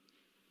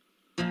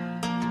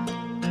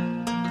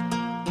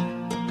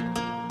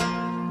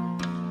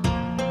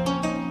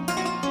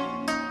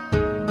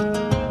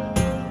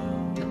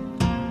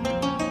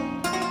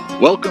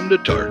Welcome to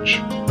Tarch,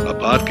 a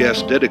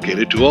podcast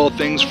dedicated to all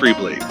things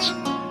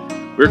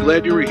Freeblades. We're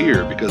glad you were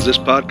here because this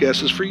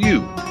podcast is for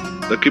you,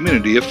 the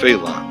community of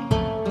Phelan.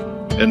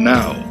 And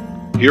now,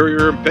 here are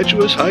your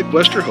impetuous High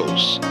Quester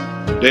hosts,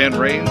 Dan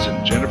Rains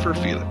and Jennifer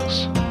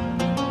Felix.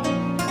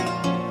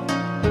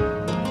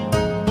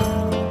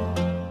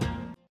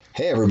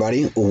 Hey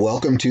everybody,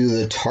 welcome to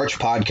the Tarch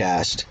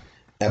Podcast,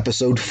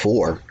 episode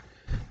 4.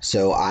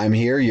 So I'm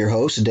here, your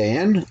host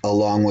Dan,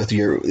 along with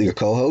your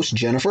co-host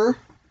Jennifer.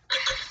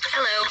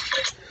 Hello.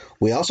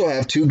 We also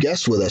have two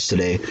guests with us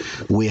today.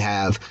 We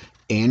have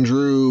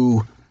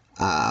Andrew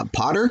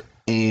Potter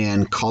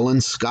and Colin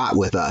Scott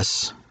with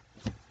us.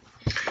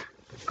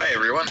 Hi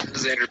everyone,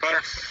 this is Andrew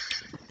Potter.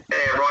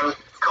 Hey everyone,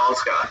 Colin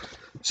Scott.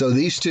 So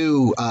these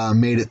two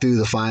made it through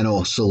the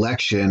final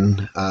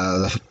selection,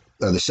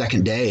 the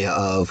second day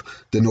of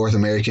the North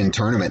American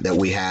tournament that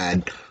we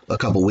had a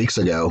couple weeks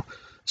ago.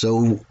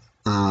 So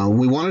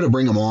we wanted to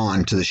bring them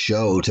on to the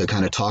show to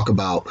kind of talk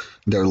about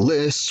their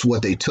lists,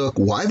 what they took,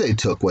 why they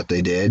took what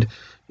they did,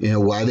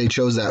 why they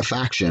chose that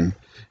faction,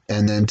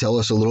 and then tell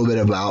us a little bit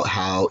about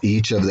how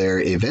each of their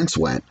events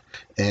went.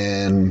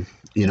 And,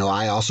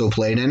 I also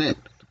played in it.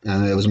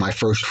 It was my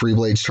first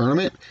Freeblades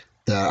tournament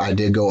that I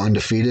did go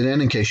undefeated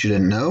in case you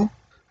didn't know.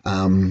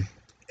 And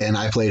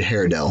I played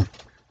Haredale.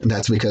 And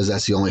that's because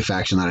that's the only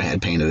faction that I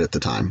had painted at the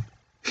time.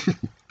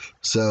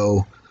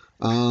 So,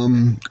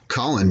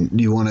 Colin,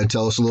 do you want to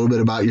tell us a little bit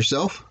about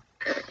yourself?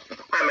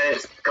 Hi, my name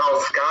is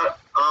Colin Scott.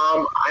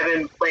 I've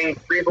been playing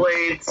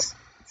Freeblades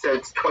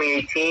since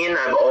 2018.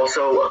 I'm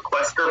also a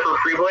quester for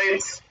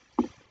Freeblades.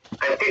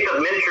 I picked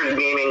up miniatures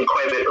gaming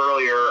quite a bit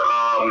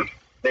earlier.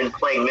 Been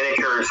playing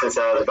miniatures since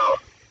I was about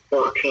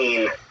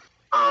 14.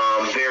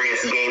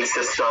 Various game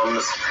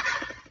systems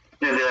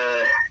through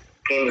the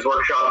Games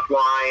Workshop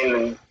line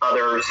and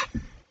others.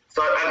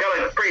 So I've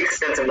got a pretty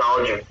extensive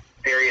knowledge of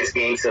various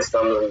game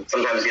systems and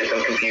sometimes get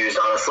them confused,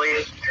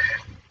 honestly.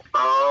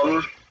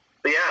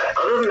 But yeah,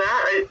 other than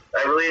that,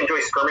 I really enjoy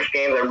skirmish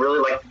games. I really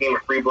like the game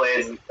of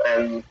Freeblades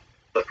and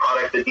the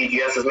product that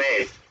DGS has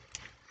made.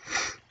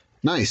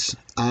 Nice.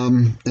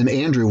 And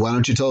Andrew, why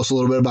don't you tell us a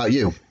little bit about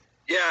you?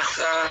 Yeah,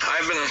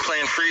 I've been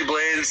playing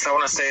Freeblades, I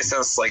want to say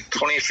since like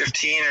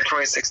 2015 or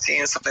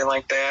 2016, something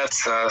like that.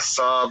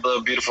 Saw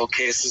the beautiful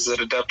cases at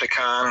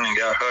Adepticon and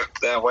got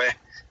hooked that way.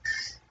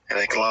 I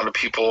think a lot of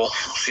people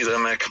see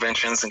them at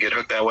conventions and get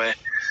hooked that way.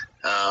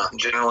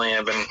 Generally,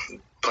 I've been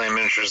playing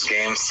miniatures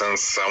games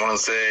since, I want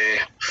to say,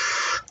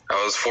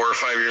 I was 4 or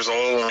 5 years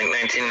old, like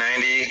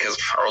 1990, because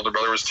our older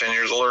brother was 10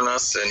 years older than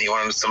us, and he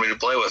wanted somebody to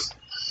play with.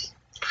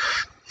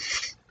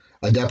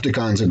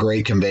 Adepticon's a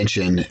great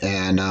convention,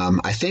 and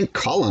I think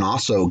Colin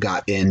also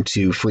got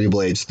into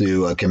Freeblades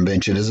through a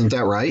convention. Isn't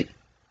that right?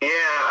 Yeah,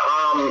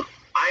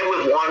 I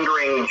was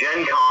wandering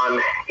Gen Con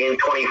in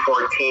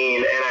 2014,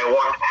 and I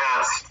walked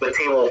past the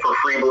table for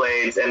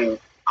Freeblades, and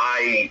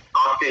I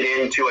opted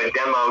into a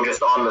demo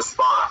just on the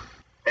spot.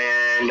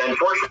 And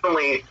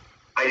unfortunately,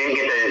 I didn't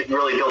get to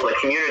really build a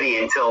community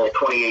until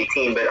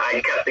 2018, but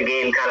I kept the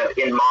game kind of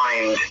in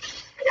mind,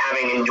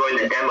 having enjoyed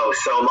the demo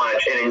so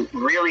much, and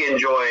really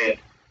enjoyed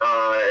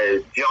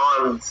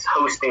John's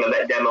hosting of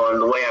that demo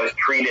and the way I was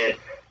treated,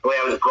 the way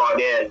I was brought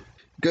in.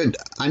 Good.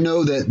 I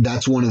know that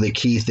that's one of the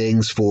key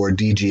things for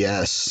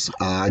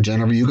DGS.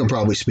 Jennifer, you can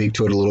probably speak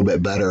to it a little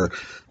bit better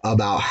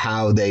about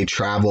how they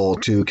travel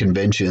to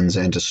conventions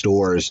and to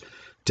stores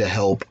to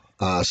help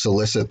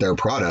solicit their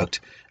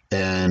product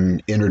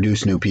and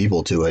introduce new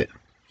people to it.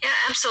 Yeah,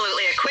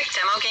 absolutely. A quick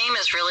demo game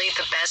is really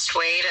the best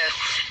way to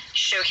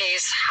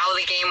showcase how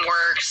the game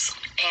works.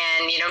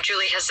 And,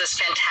 Julie has this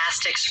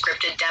fantastic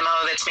scripted demo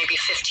that's maybe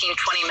 15,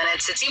 20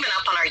 minutes. It's even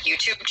up on our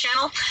YouTube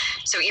channel.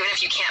 So even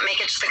if you can't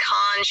make it to the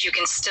cons, you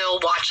can still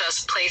watch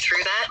us play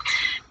through that.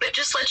 But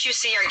just lets you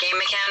see our game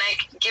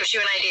mechanic, gives you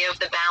an idea of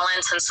the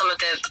balance and some of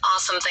the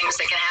awesome things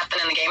that can happen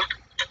in the game.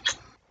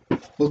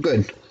 Well,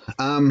 good.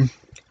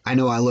 I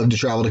know I love to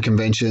travel to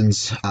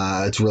conventions.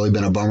 It's really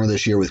been a bummer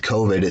this year with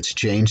COVID. It's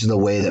changed the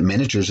way that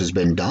miniatures has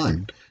been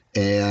done.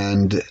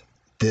 And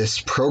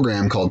this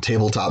program called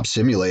Tabletop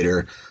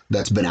Simulator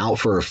that's been out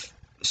for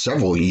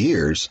several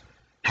years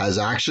has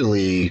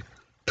actually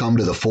come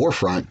to the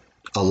forefront,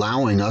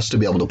 allowing us to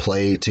be able to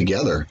play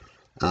together.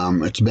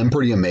 It's been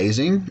pretty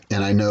amazing,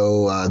 and I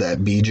know that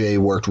BJ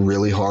worked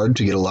really hard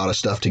to get a lot of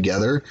stuff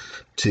together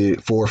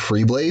for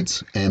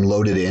Freeblades and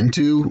load it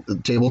into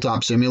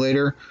Tabletop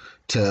Simulator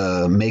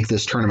to make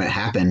this tournament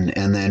happen.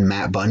 And then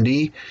Matt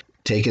Bundy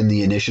taking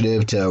the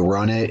initiative to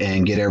run it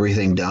and get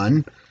everything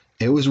done.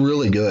 It was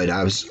really good.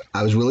 I was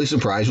really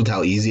surprised with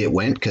how easy it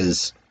went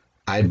because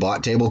I had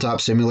bought Tabletop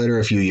Simulator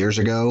a few years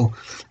ago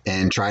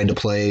and tried to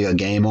play a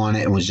game on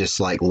it and was just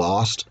like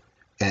lost,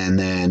 and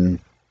then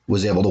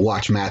was able to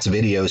watch Matt's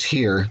videos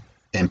here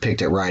and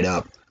picked it right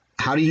up.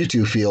 How do you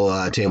two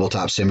feel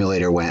Tabletop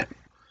Simulator went?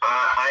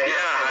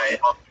 I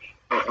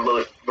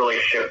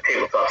relationship with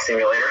Tabletop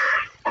Simulator.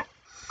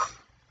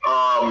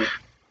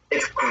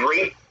 It's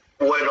great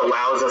what it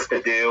allows us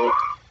to do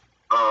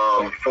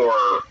for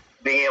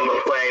being able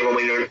to play when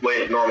we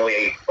wouldn't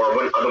normally or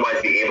wouldn't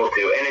otherwise be able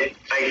to. And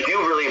I do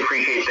really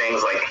appreciate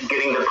things like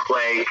getting to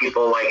play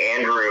people like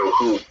Andrew,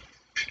 who,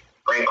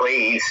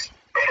 frankly, he's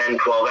 10,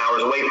 12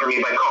 hours away from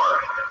me by car.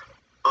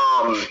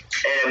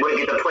 And I wouldn't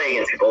get to play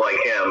against people like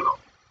him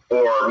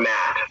or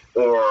Matt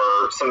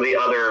or some of the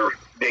other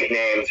big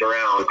names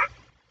around.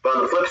 But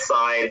on the flip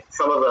side,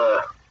 some of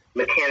the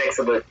mechanics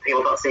of the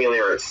tabletop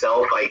simulator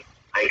itself,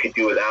 I could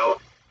do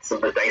without. Some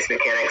of the dice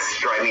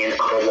mechanics drive me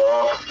into a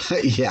wall.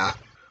 Yeah.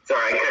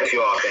 Sorry, I cut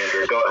you off,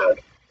 Andrew. Go ahead.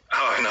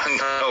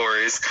 Oh, no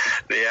worries.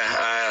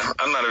 Yeah,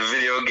 I'm not a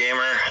video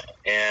gamer,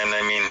 and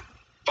I mean,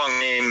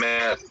 Funky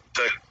Matt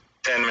took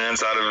 10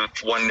 minutes out of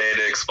one day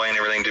to explain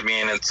everything to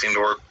me, and it seemed to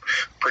work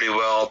pretty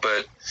well,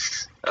 but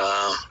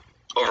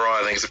overall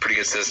I think it's a pretty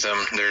good system.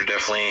 There are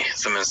definitely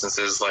some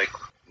instances like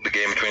the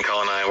game between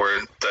Colin and I where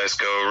dice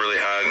go really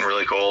hot and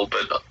really cold,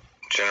 but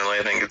generally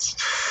I think it's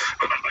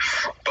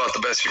about the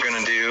best you're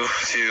going to do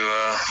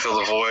to fill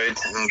the void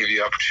and give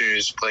you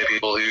opportunities to play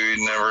people who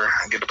you never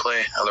get to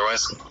play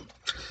otherwise.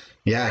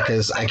 Yeah,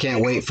 because I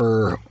can't wait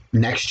for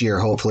next year,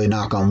 hopefully,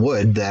 knock on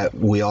wood, that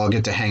we all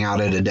get to hang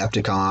out at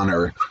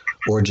Adepticon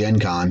or Gen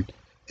Con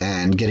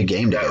and get a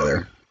game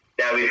together.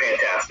 That would be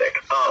fantastic.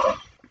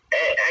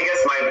 I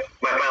guess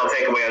my final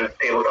takeaway on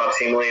Tabletop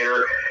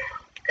Simulator,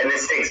 and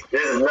this is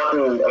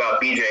nothing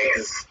about BJ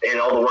because in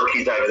all the work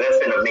he's done, because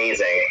that's been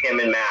amazing. Him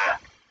and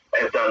Matt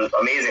have done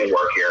amazing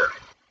work here.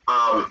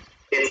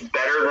 It's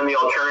better than the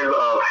alternative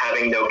of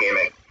having no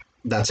gaming.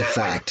 That's a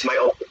fact. My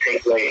ultimate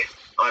takeaway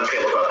on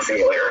Tabletop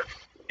Simulator.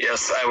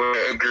 Yes, I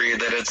would agree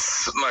that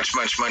it's much,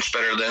 much, much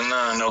better than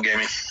no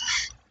gaming.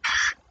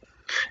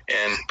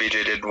 And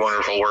BJ did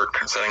wonderful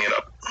work setting it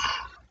up.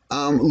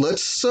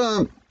 Let's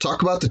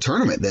talk about the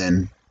tournament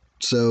then.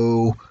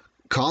 So,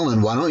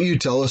 Colin, why don't you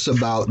tell us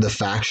about the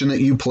faction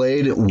that you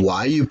played,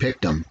 why you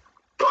picked them?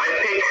 So I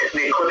picked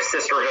the Eclipse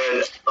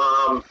Sisterhood.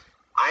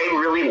 I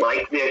really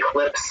like the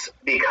Eclipse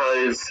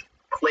because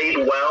played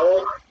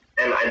well,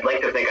 and I'd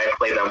like to think I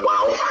played them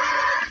well.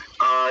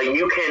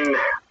 You can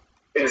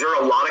exert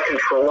a lot of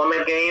control on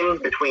the game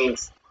between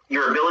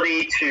your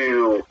ability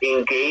to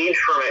engage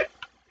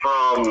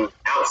from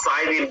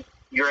outside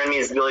your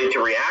enemy's ability to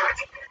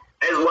react,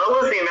 as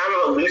well as the amount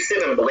of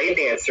elusive and blade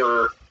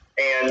dancer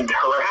and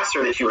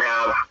harasser that you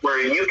have,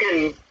 where you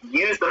can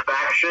use the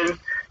faction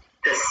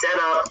to set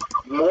up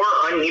more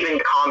uneven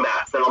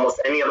combats than almost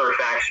any other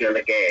faction in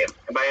the game.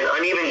 And by an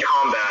uneven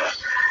combat,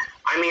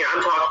 I mean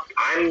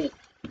I'm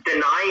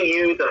denying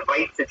you the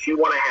fights that you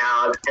want to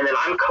have, and then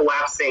I'm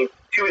collapsing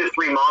 2 to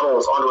 3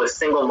 models onto a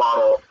single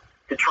model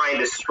to try and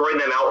destroy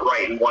them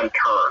outright in one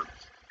turn.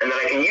 And then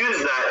I can use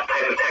that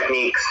type of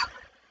techniques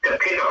to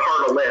pick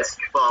apart a list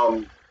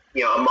from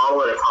a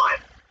model at a time.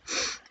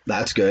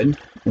 That's good.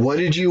 What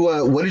did you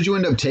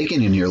end up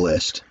taking in your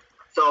list?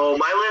 So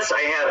my list,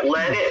 I had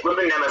led it with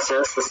a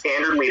Nemesis, the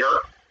standard leader.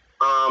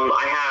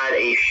 I had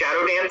a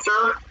Shadow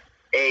Dancer,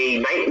 a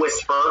Night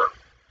Whisper,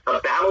 a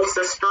Battle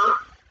Sister,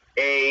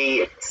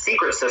 a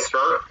Secret Sister,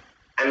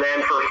 and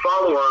then for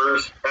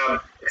followers,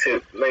 let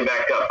me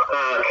back up.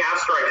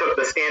 Caster, I took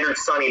the standard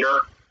Sun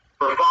Eater.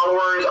 For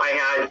followers,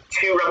 I had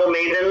 2 Rebel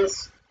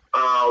Maidens,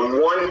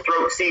 1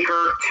 Throat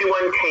Seeker, 2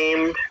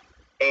 Untamed,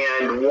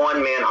 and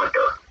 1 Manhunter.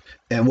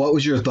 And what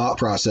was your thought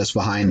process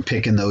behind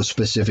picking those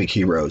specific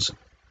heroes?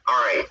 All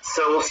right,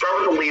 so we'll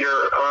start with the leader.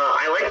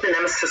 I like the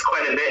Nemesis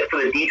quite a bit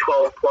for the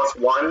D12 plus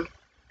 1.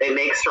 It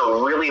makes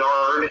her really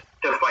hard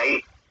to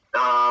fight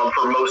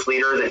for most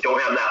leaders that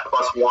don't have that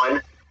plus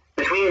 1.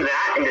 Between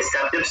that and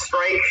Deceptive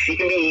Strike, she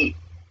can be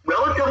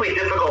relatively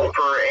difficult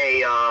for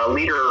a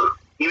leader,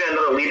 even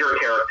another leader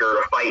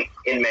character, to fight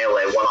in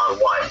melee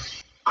one-on-one.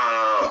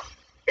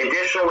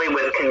 Additionally,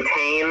 with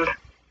Contain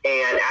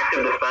and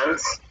Active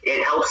Defense,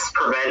 it helps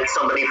prevent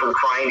somebody from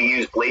trying to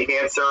use Blade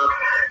Dancer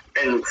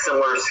and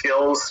similar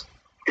skills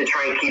to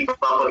try and keep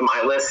up with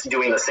my list,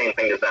 doing the same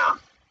thing to them.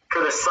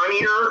 For the Sun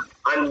Eater,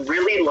 I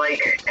really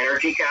like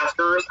energy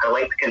casters. I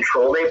like the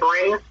control they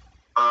bring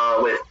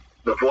with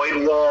the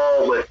Void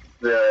Wall, with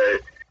the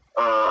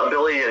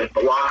ability to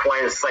block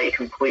line of sight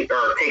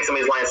or take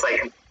somebody's line of sight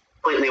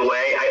completely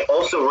away. I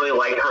also really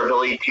like her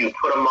ability to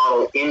put a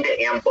model into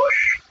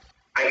ambush.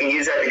 I can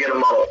use that to get a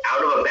model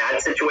out of a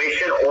bad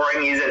situation, or I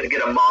can use it to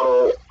get a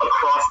model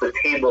across the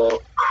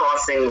table,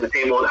 crossing the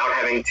table without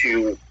having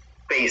to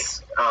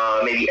face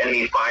maybe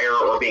enemy fire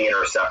or being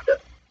intercepted.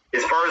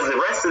 As far as the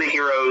rest of the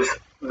heroes,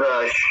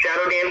 the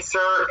Shadow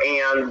Dancer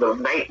and the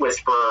Night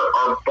Whisper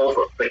are both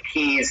the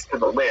keys to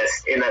the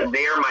list in that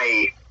they're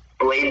my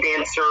Blade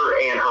Dancer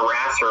and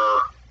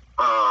Harasser,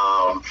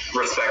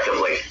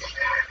 respectively.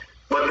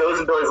 What those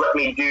abilities let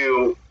me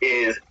do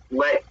is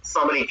let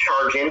somebody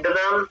charge into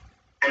them,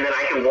 and then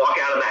I can walk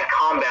out of that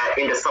combat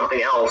into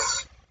something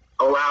else,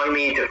 allowing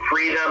me to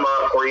free them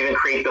up or even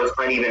create those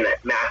uneven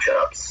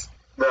matchups.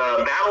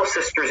 The Battle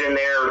Sister's in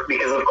there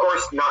because, of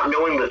course, not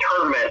knowing the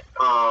tournament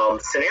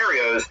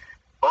scenarios,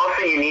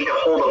 often you need to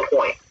hold a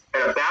point.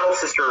 And a Battle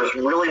Sister is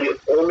really the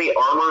only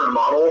armored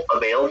model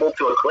available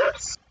to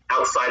Eclipse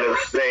outside of,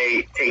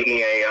 say, taking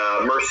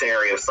a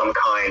mercenary of some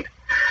kind.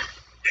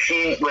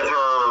 she, with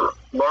her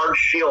large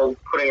shield,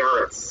 putting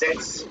her at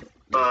 6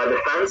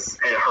 defense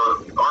and her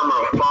armor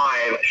of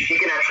 5, she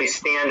can actually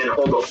stand and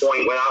hold a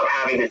point without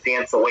having to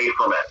dance away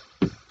from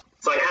it.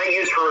 So I kind of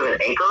use her as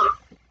an anchor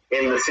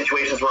in the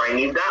situations where I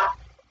need that.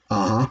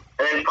 Uh-huh.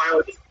 And then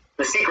finally,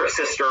 the Secret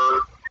Sister,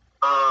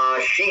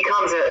 she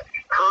comes at,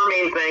 her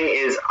main thing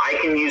is I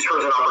can use her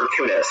as an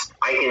opportunist.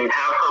 I can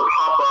have her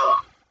pop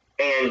up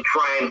and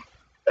try and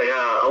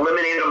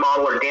eliminate a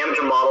model or damage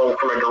a model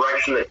from a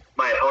direction that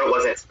my opponent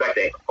wasn't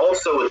expecting.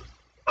 Also, with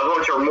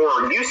opponents who are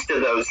more used to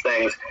those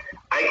things,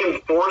 I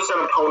can force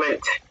an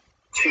opponent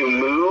to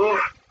move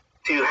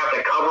to have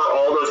to cover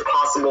all those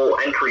possible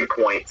entry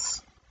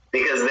points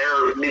because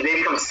they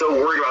become so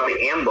worried about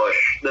the ambush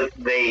that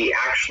they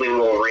actually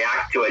will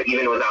react to it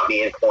even without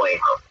me employing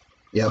her.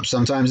 Yep,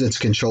 sometimes it's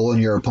controlling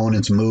your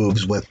opponent's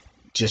moves with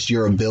just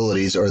your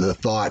abilities or the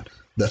threat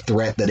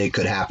that it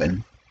could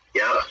happen.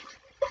 Yep.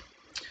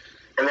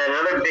 And then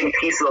another big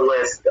piece of the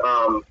list,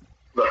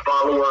 the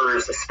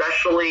followers,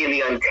 especially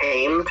the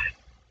Untamed.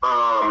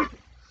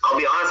 I'll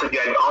be honest with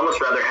you, I'd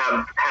almost rather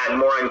have had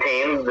more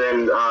Untamed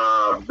than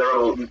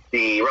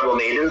the Rebel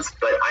Maidens,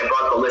 but I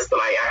brought the list that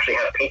I actually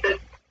have painted.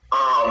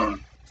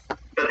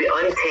 But the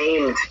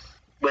Untamed,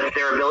 with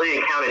their ability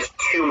to count as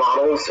 2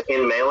 models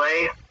in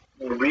melee,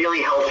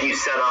 really help you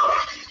set up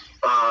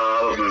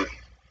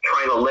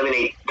trying to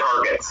eliminate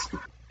targets.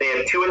 They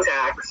have 2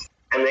 attacks,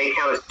 and they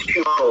count as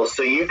 2 models,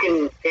 so you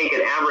can take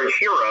an average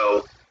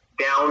hero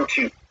down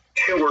to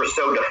 2 or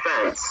so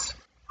defense,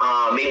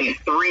 maybe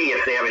 3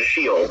 if they have a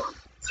shield.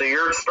 So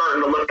you're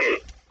starting to look at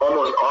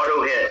almost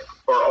auto hit,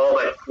 or all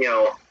that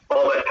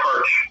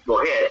Tarch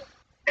will hit.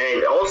 And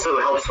it also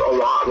helps a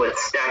lot with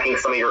stacking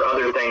some of your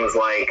other things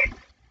like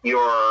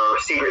your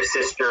Secret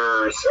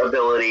Sister's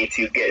ability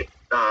to get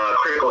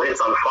critical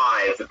hits on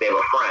 5s if they have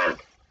a friend.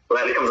 So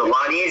that becomes a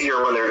lot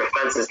easier when their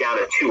defense is down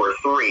to 2 or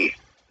 3.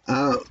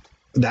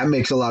 That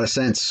makes a lot of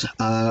sense.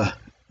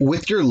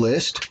 With your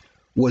list,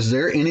 was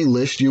there any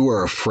list you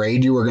were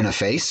afraid you were going to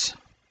face?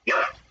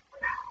 Yep.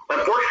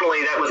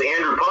 Unfortunately, that was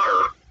Andrew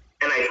Potter,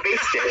 and I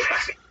faced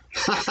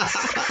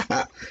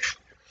it.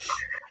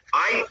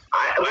 I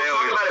always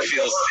talk about it.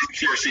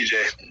 Fear CJ.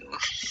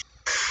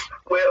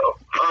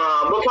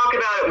 We'll talk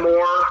about it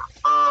more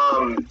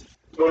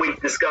when we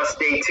discuss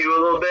day 2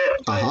 a little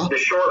bit. Uh-huh. The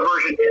short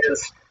version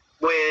is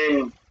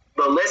when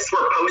the lists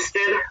were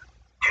posted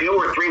 2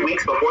 or 3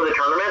 weeks before the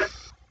tournament,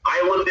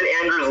 I looked at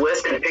Andrew's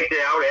list and picked it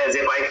out as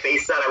if I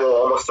face that, I will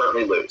almost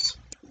certainly lose.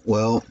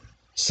 Well,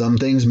 some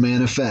things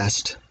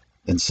manifest,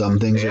 and some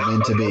things are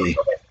meant to be.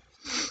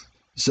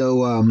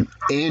 So,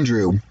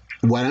 Andrew,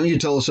 why don't you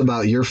tell us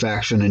about your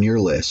faction and your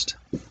list?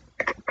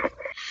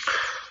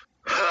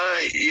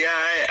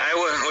 I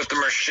went with the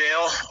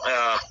Mershale.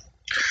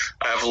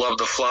 I've loved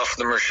the fluff of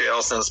the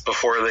Mershale since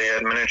before they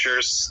had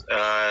miniatures.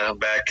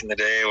 Back in the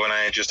day when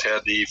I just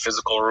had the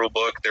physical rule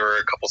book, there were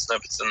a couple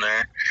snippets in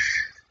there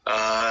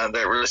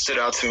that really stood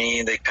out to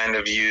me. They kind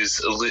of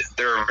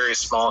they're a very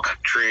small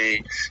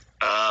country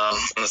on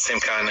the same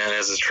continent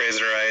as the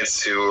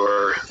Trezorites, who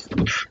are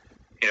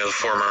the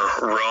former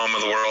Rome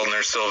of the world, and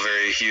they're still a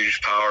very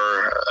huge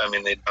power. I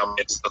mean, they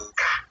dominate the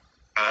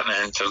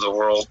continent of the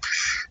world,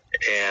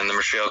 and the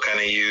Mershale kind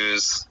of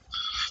use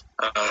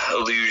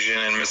illusion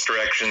and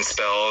misdirection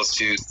spells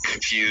to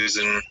confuse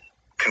and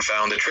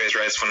confound the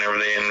Trezorites whenever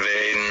they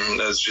invade, and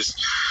that's just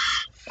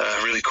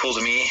really cool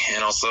to me.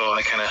 And also,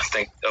 I kind of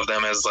think of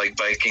them as like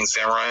Viking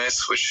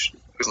samurais, which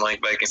isn't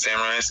like Viking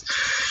samurais,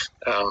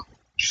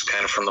 just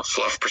kind of from the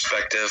fluff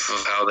perspective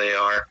of how they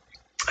are.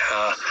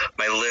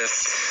 My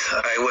list,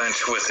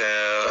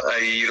 I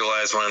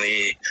utilized one of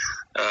the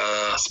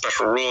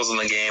special rules in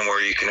the game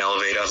where you can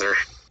elevate other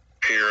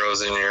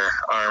heroes in your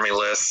army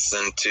lists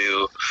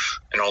into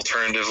an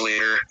alternative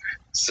leader.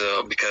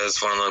 So,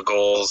 because one of the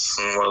goals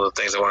and one of the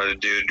things I wanted to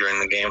do during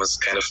the game or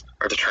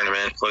the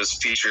tournament, was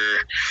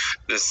feature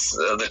the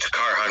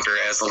Takar Hunter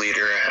as a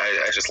leader.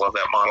 I just love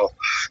that model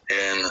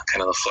and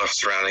kind of the fluff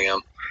surrounding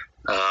him.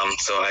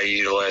 So I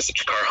utilized the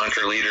Takar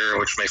Hunter leader,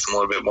 which makes him a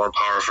little bit more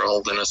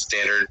powerful than a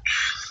standard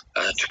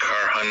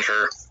Takar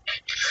Hunter.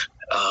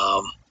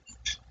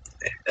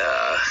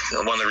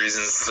 One of the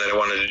reasons that I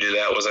wanted to do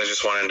that was I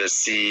just wanted to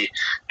see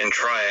and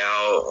try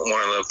out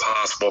one of the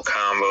possible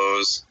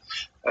combos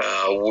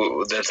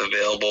that's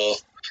available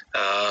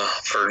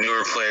for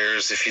newer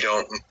players. If you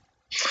don't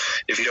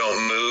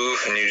move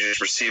and you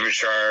just receive a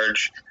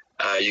charge,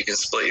 you can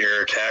split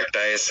your attack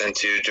dice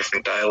into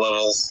different die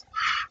levels.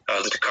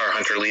 The Takar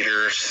Hunter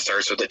leader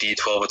starts with a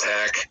D12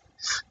 attack,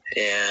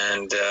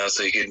 and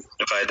so you can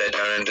divide that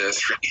down into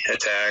 3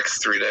 attacks,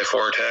 3 die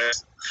 4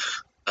 attacks.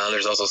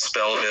 There's also a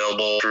spell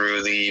available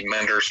through the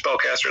Mender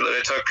Spellcaster that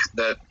I took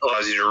that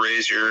allows you to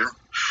raise your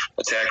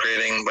attack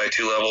rating by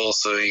 2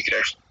 levels, so you could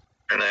actually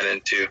turn that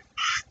into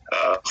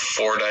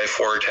 4 die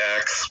 4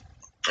 attacks.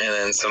 And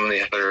then some of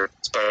the other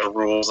special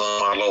rules on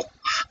the model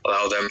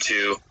allow them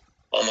to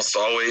almost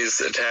always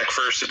attack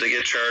first if they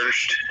get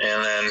charged,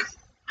 and then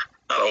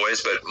not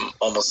always, but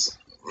almost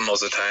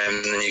most of the time.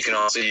 And then you can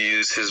also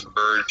use his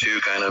bird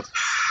to kind of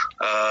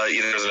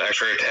either as an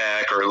extra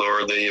attack or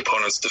lower the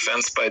opponent's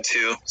defense by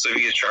 2. So if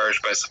you get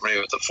charged by somebody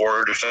with a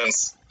 4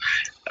 defense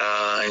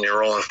and you're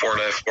rolling 4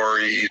 die 4,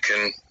 you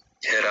can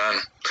hit on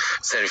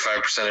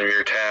 75% of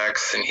your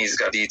attacks, and he's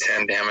got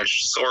D10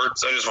 damage sword.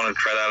 So I just wanted to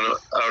try that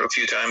out a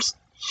few times,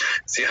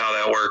 see how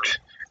that worked.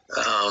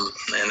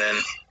 And then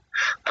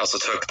I also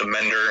took the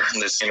Mender,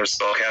 the standard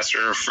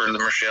spellcaster for the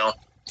Michelle.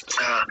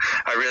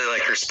 I really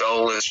like her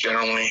spell list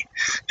generally.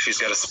 She's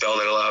got a spell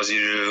that allows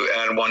you to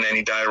add 1 to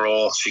any die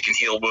roll. She can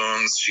heal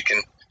wounds. She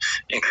can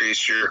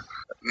increase your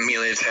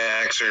melee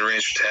attacks or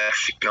ranged attacks.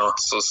 She can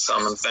also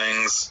summon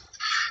things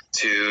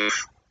to,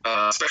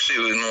 especially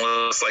with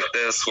lists like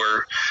this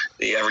where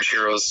the average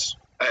hero is,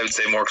 I would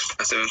say, more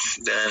expensive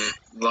than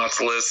lots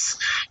of lists.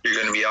 You're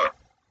going to be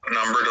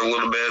outnumbered a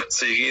little bit,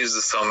 so you can use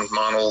the summon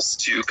models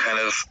to kind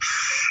of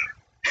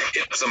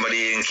hit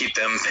somebody and keep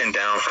them pinned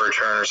down for a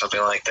turn or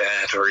something like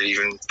that, or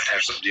even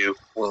potentially do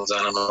wounds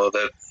on them, although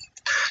that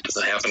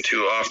doesn't happen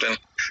too often.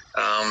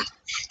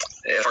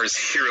 As far as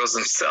heroes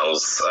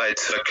themselves, I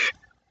took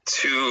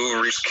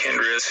 2 Reef's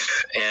Kindred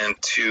and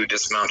 2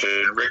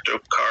 dismounted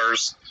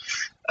Richtokars.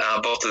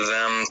 Both of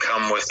them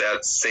come with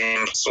that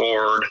same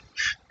sword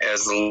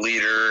as the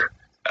leader,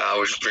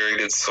 which is a very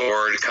good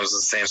sword. It comes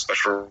with the same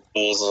special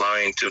rules,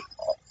 allowing you to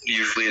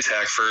usually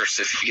attack first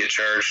if you get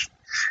charged.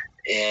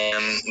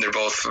 And they're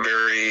both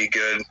very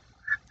good,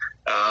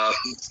 not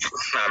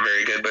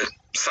very good, but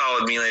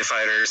solid melee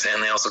fighters,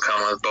 and they also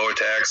come with bow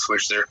attacks,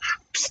 which they're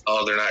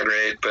not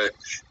great, but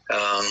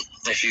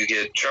if you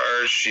get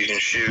charged, you can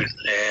shoot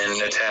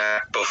and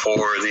attack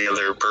before the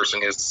other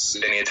person gets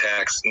any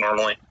attacks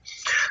normally,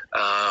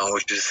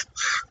 which is,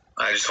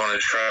 I just wanted to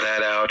try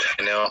that out.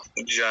 I know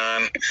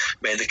John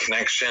made the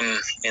connection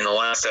in the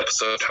last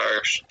episode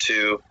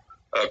to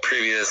a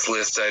previous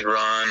list I'd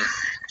run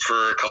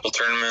for a couple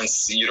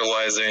tournaments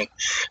utilizing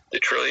the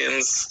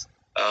Trillions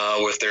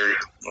with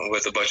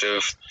a bunch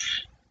of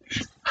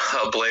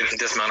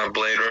dismounted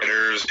Blade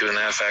Riders doing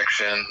that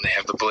faction. They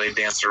have the Blade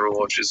Dancer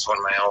rule, which is one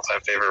of my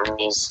all-time favorite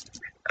rules,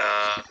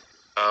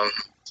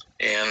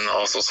 and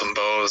also some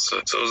bows. So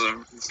it was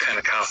a kind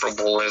of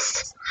comparable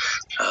list,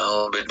 a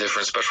little bit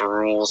different special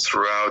rules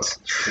throughout.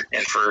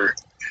 And for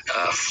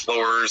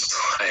flowers,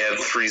 I had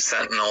 3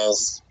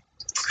 Sentinels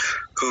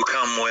who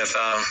come with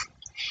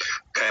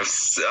kind of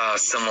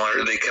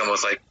similar. They come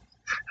with, like,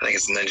 I think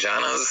it's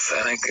Najanas,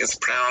 I think it's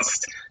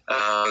pronounced.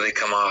 They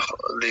come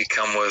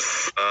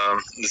with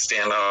the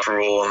standoff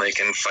rule, and they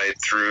can fight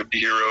through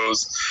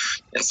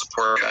heroes and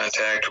support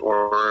contact,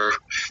 or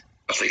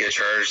if they get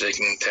charged, they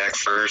can attack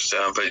first.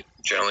 But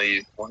generally,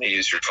 you want to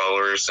use your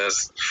followers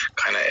as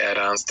kind of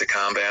add-ons to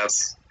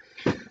combats.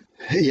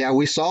 Yeah,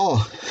 we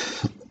saw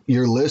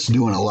your list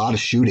doing a lot of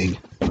shooting.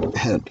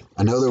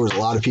 I know there was a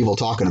lot of people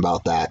talking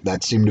about that.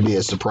 That seemed to be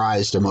a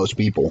surprise to most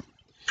people.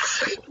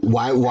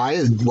 Why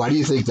do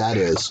you think that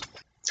is?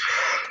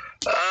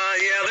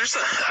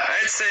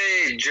 I'd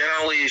say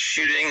generally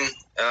shooting,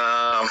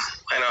 I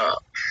know,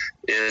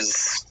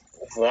 is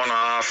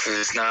one-off.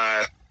 Is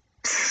not,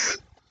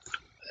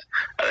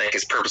 I think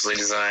it's purposely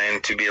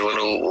designed to be a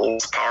little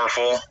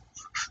powerful.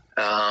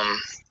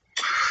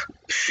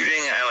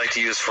 Shooting I like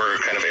to use for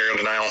kind of aerial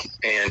denial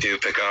and to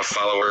pick off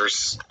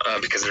followers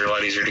because they're a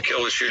lot easier to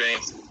kill with shooting,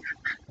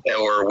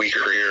 or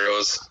weaker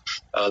heroes.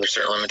 There's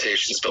certain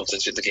limitations built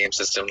into the game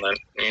system that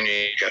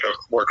you got to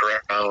work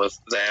around with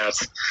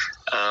that.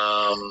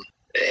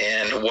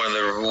 And one of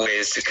the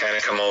ways to kind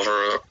of come one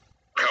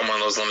of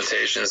those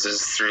limitations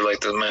is through like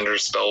the Mender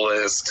spell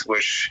list,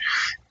 which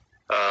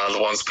the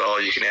one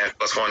spell you can add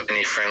 +1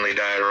 any friendly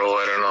die roll.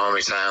 I don't know how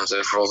many times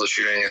I've rolled a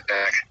shooting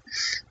attack.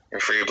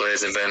 And Free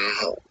Blades have been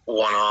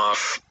one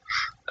off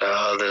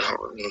the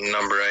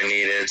number I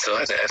needed, so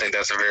I think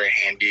that's a very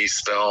handy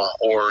spell.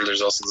 Or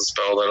there's also the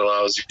spell that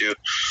allows you to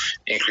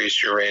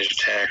increase your ranged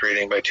attack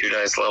rating by 2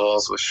 dice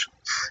levels, which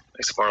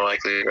makes it more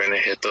likely you're going to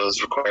hit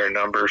those required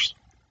numbers.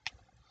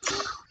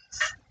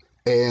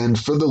 And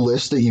for the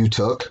list that you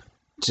took,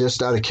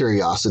 just out of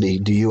curiosity,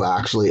 do you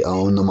actually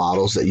own the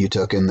models that you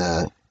took in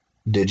the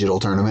digital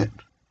tournament?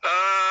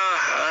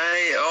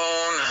 I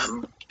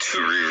own 2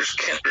 Reef's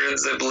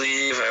Kindreds, I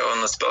believe. I own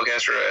the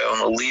Spellcaster. I own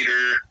the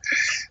Leader.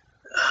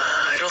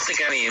 I don't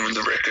think any of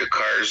the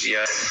Richtokars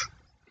yet,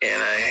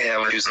 and I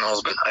haven't used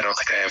those, but I don't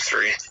think I have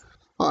 3.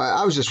 All right,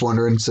 I was just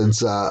wondering,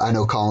 since I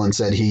know Colin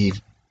said he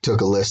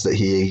took a list that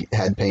he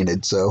had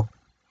painted, so...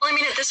 Well, I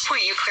mean, at this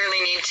point, you clearly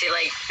need to,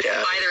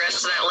 buy the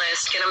rest of that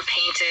list, get them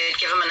painted,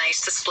 give them a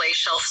nice display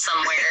shelf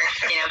somewhere.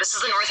 This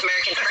is the North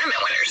American tournament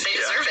winners. They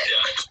deserve it.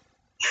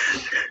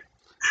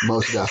 Yeah.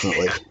 Most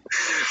definitely.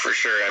 For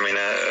sure. I mean,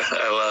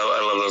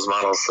 I love those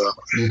models, so...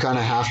 You kind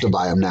of have to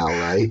buy them now,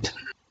 right?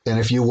 And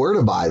if you were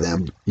to buy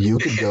them, you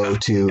could go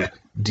to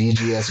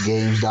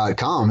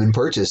dgsgames.com and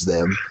purchase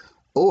them,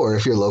 or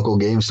if your local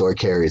game store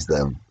carries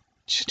them.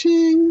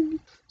 Cha-ching!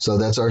 So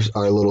that's our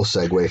little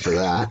segue for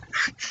that.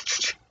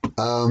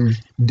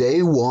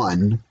 Day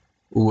 1,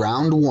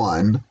 round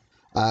 1.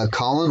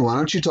 Colin, why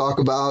don't you talk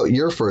about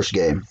your first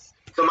game?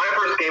 So my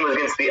first game was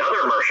against the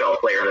other Marshall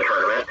player in the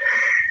tournament.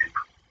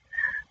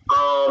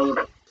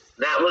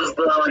 That was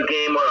was the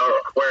game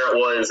where it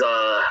was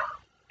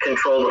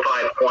control the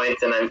 5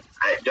 points, and then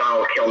John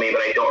will kill me,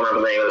 but I don't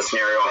remember the name of the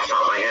scenario off the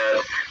top of my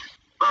head.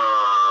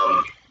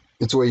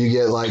 It's where you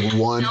get like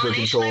one for Domination, I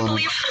controlling.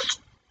 believe.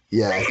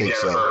 Yeah, I Thank you, think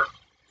so. Jennifer.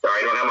 Sorry,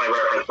 I don't have my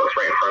reference books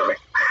right in front of me.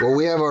 Well,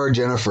 we have our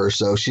Jennifer,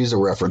 so she's a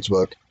reference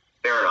book.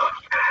 Fair enough.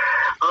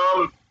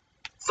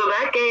 So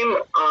that game,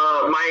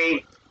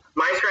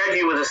 my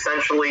strategy was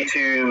essentially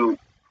to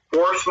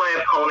force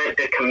my opponent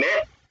to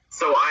commit.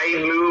 So I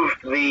moved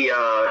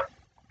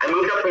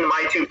up into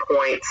my 2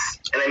 points,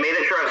 and I made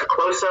it sure I was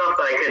close enough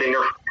that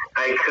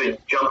I could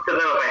jump to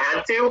them if I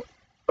had to.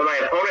 But my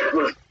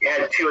opponent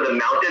had 2 of the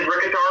mounted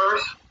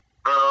Ricketars.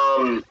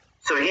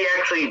 So he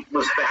actually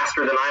was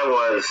faster than I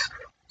was.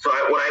 So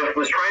what I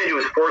was trying to do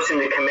was force him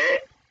to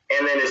commit,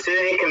 and then as soon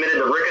as he committed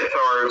the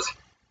Ricketars,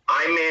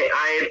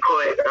 I had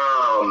put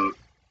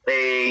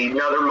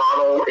another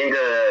model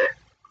into.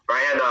 I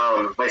had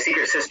my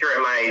Secret Sister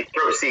and my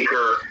Throat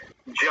Seeker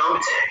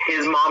jumped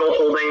his model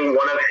holding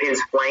one of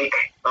his flank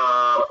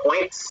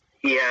points.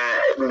 He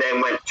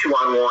then went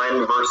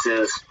 2-on-1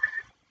 versus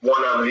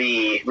one of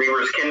the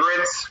Reaver's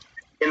Kindreds.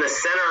 In the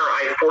center,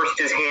 I forced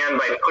his hand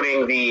by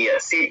putting the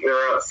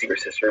Secret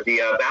Sister,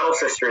 the Battle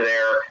Sister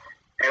there,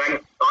 and I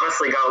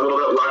honestly got a little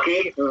bit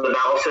lucky. The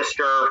Battle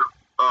Sister,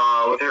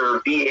 with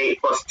her D8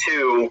 plus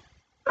 2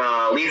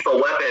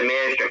 lethal weapon,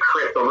 managed to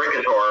crit the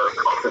Ricketor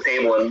off the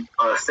table in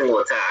a single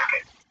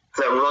attack.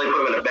 So that really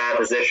put him in a bad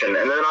position.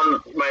 And then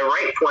on my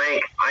right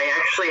flank, I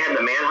actually had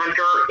the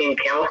Manhunter in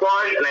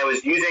camouflage, and I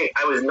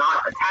was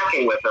not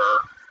attacking with her.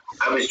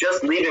 I was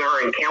just leaving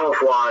her in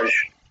camouflage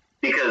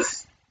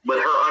because with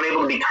her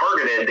unable to be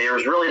targeted, there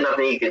was really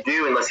nothing he could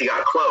do unless he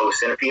got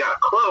close. And if he got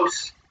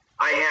close,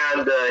 I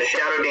had the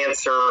Shadow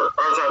Dancer,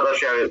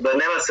 the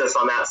Nemesis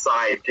on that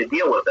side to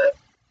deal with it.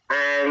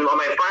 And on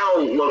my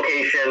final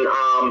location,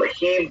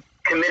 he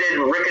committed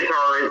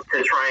Ricketar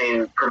to try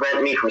and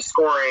prevent me from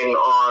scoring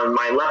on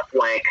my left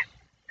flank.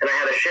 And I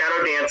had a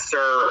Shadow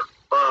Dancer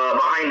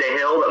behind a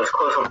hill that was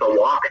close enough to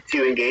walk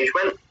to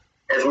engagement,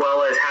 as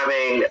well as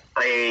having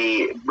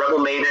a Rebel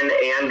Maiden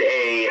and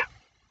a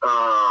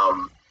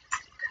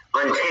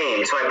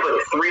Untamed. So I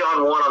put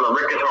 3-on-1 on the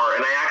Ricketar,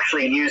 and I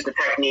actually used the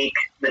technique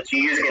that you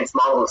use against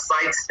models of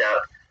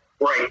sidestep,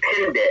 where I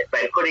pinned it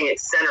by putting it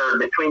centered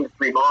between the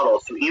 3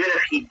 models. So even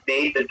if he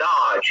made the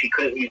dodge, he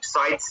couldn't use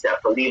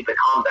sidestep to leave the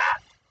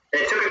combat.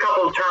 And it took a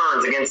couple of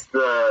turns against the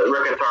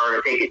Ricketar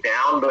to take it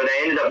down, but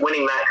I ended up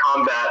winning that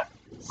combat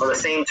on the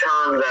same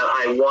turn that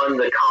I won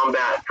the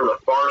combat for the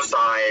far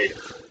side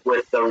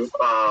with the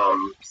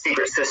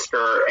Secret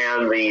Sister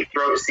and the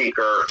Throat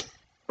Seeker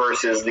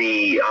versus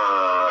the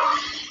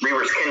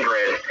Reaver's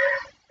Kindred.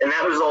 And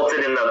that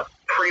resulted in a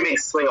pretty big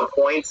swing of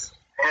points.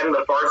 Having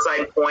the far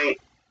side point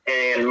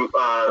and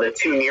the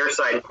 2 near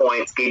side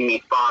points gave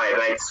me 5.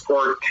 And I'd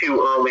scored 2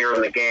 earlier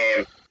in the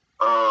game.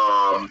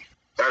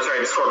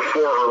 I scored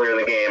 4 earlier in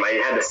the game. I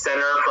had the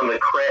center from the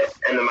crit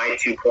and then my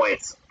 2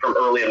 points from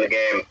early in the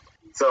game.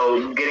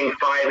 So getting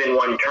 5 in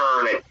one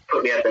turn, it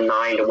put me at the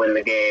 9 to win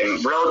the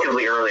game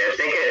relatively early. I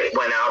think it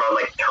went out on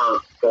like turn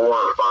 4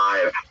 or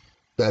 5.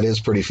 That is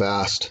pretty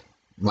fast.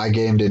 My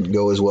game didn't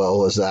go as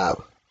well as that.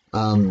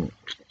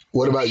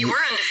 What about you? You were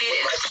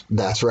undefeated.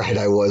 That's right,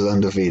 I was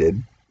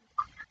undefeated.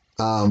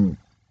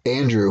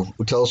 Andrew,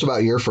 tell us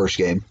about your first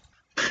game.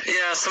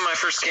 Yeah, so my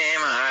first game,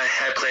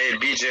 I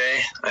played BJ.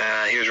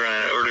 He was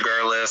running an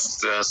Urtigar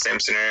list, same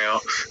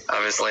scenario,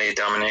 obviously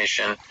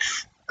domination.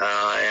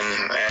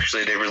 And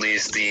actually they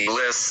released the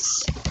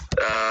lists,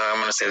 I'm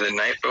going to say the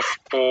night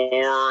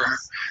before,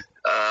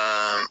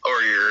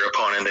 or your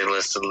opponent, they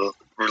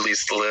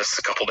released the list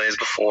a couple days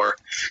before,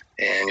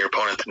 and your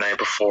opponent the night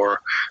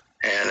before.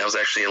 And that was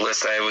actually a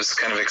list I was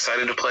kind of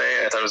excited to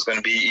play. I thought it was going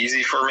to be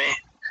easy for me,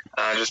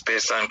 just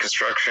based on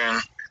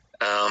construction.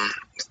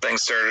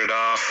 Things started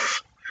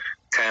off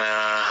kind of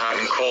hot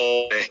and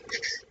cold.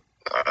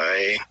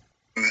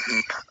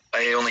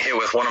 I only hit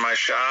with one of my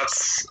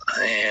shots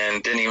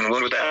and didn't even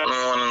win with that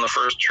one in the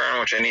first turn,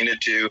 which I needed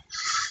to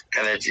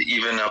kind of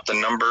even up the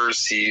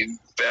numbers. He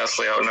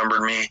vastly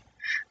outnumbered me.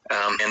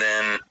 And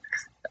then,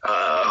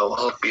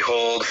 lo and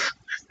behold,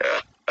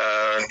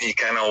 he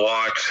kind of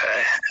walked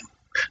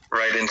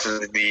right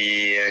into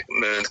the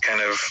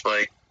kind of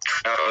like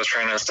trap I was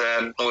trying to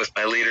set with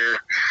my leader.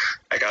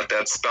 I got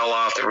that spell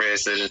off that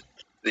raised his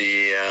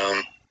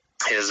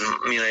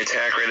melee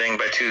attack rating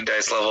by 2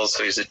 dice levels,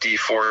 so he's a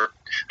D4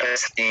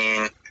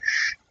 16,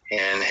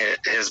 and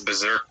his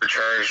Berserker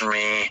charged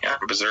me.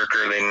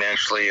 Berserker, they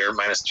naturally are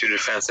 -2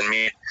 defense in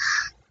me,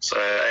 so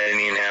I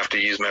didn't even have to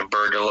use my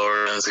bird to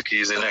lower it, I could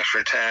use an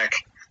extra attack.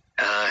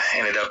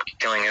 Ended up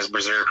killing his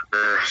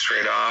Berserker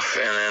straight off,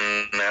 and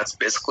then that's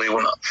basically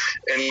when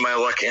any of my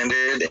luck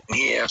ended, and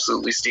he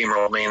absolutely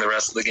steamrolled me in the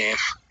rest of the game.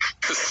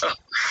 So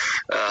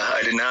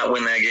I did not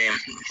win that game,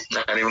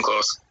 not even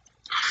close.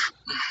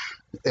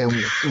 And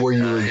were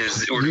you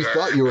you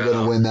thought you were going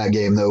to win that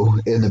game though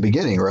in the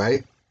beginning,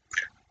 right?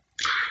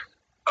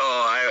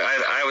 Oh,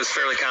 I was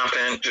fairly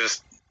confident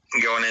just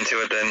going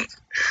into it. Then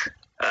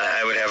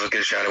I would have a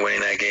good shot at winning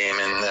that game,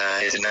 and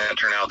it did not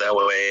turn out that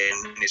way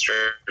in any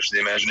stretch of the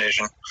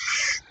imagination.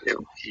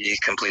 He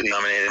completely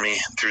dominated me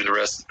through the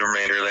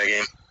remainder of that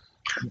game.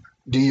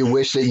 Do you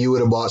wish that you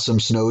would have bought some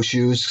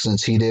snowshoes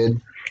since he did?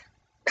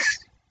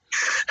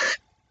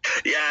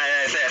 Yeah,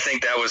 I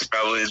think that was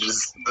probably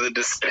just the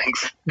deciding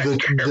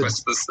factor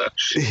was the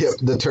snowshoes. Yep,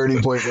 the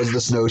turning point was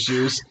the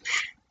snowshoes.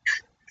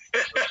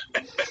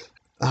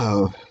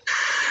 Oh.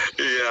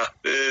 Yeah.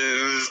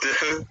 It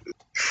was,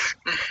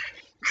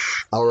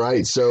 all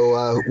right,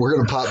 so we're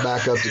going to pop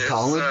back up to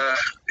Colin.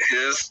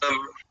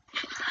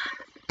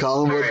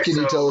 Colin, what can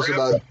you tell us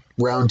about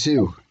round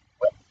 2?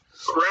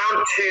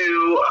 Round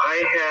 2,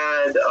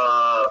 I had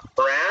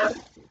Brad,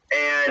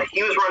 and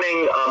he was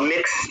running a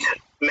mixed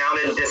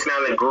mounted,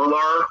 dismounted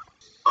Grular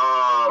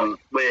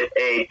with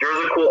a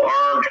Durzacool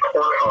armed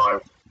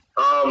Korkan.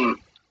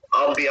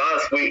 I'll be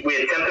honest, we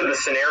attempted the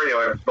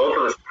scenario, and both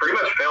of us pretty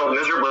much failed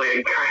miserably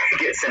at trying to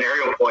get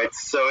scenario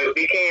points, so it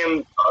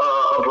became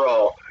a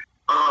brawl.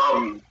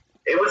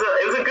 It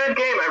was a good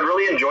game. I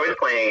really enjoyed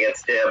playing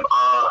against him.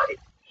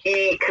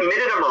 He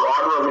committed a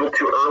Marauder a little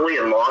too early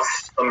and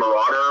lost a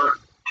Marauder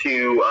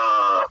to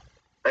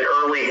an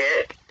early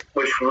hit,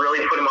 which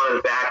really put him on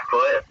his back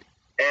foot.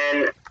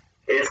 And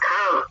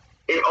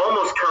it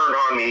almost turned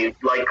on me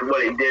like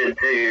what it did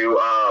to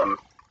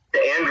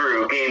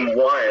Andrew game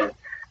 1,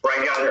 where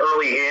I got an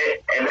early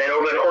hit, and then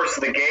over the course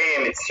of the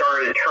game, it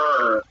started to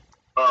turn.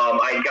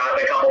 I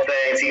got a couple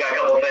things, he got a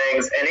couple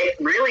things, and it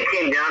really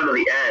came down to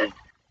the end.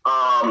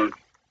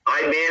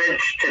 I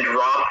managed to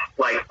drop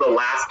like the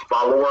last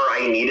follower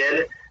I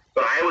needed,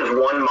 but I was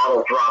one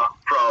model drop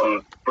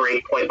from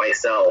breakpoint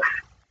myself.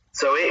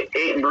 So it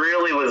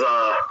really was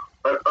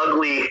an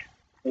ugly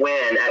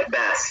win at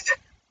best.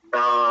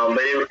 But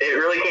it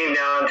really came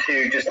down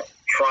to just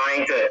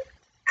trying to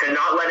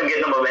not let him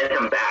get the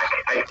momentum back.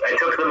 I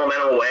took the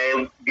momentum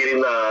away,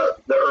 getting the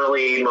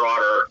early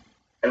Marauder,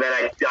 and then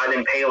I got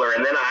an Impaler,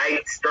 and then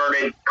I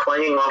started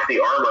clanging off the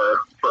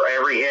armor for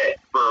every hit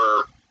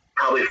for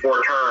probably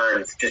 4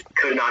 turns, just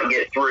could not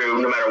get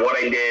through no matter what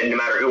I did, no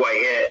matter who I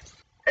hit,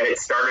 and it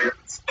started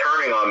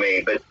turning on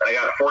me. But I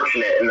got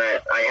fortunate in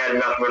that I had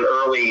enough of an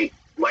early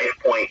life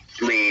point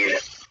lead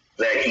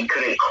that he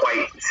couldn't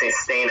quite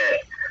sustain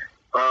it.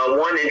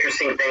 One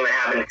interesting thing that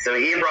happened, so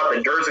he brought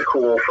the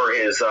Durzacool for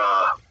his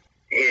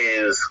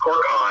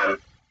Korkan,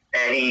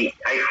 and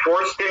I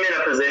forced him in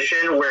a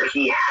position where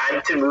he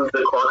had to move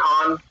the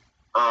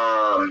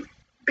Korkan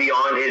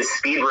beyond his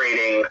speed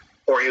rating,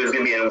 or he was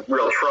going to be in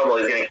real trouble.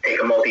 He was going to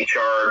take a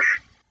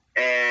multi-charge,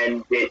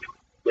 and it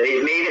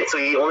made it so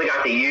he only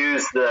got to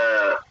use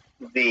the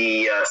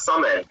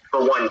summon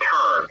for 1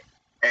 turn.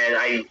 And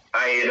I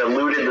had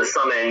eluded the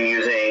summon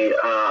using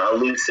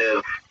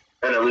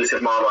an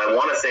elusive model. I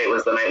want to say it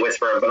was the Night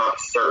Whisperer, but I'm not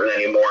certain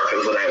anymore if it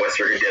was the Night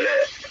Whisperer who did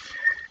it,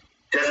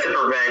 just to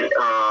prevent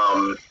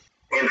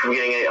him from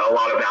getting a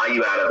lot of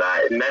value out of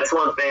that. And that's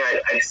one thing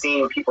I've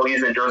seen people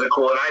using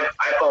Durzacool, and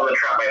I fall in the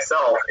trap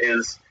myself,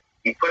 is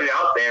you put it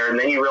out there, and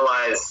then you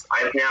realize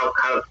I've now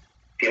kind of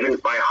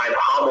I've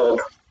hobbled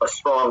a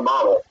strong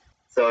model.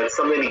 So it's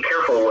something to be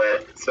careful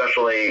with,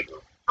 especially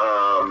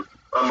a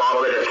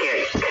model that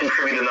can't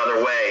contribute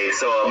another way.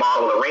 So a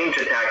model with a range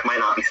attack might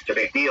not be such a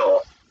big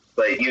deal,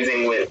 but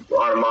using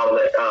on a model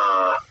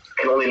that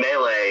can only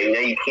melee, now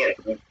you can't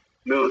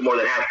move more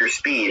than half your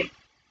speed,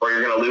 or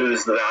you're going to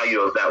lose the value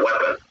of that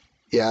weapon.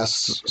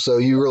 Yes, so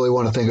you really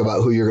want to think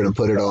about who you're going to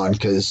put it on,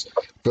 because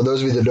for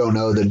those of you that don't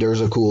know, the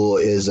Durzacool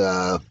is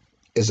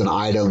an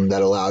item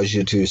that allows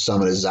you to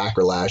summon a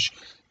Zacralash,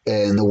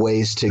 and the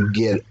ways to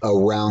get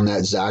around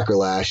that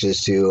Zacralash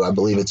is to, I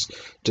believe it's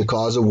to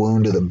cause a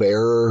wound to the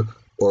bearer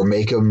or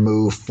make him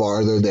move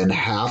farther than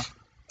half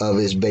of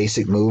his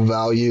basic move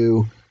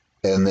value.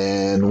 And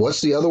then what's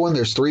the other one?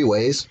 There's 3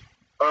 ways.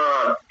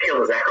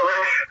 Kill the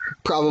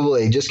Zacralash?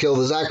 Probably just kill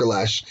the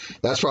Zacralash.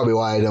 That's probably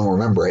why I don't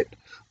remember it.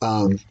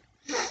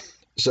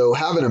 So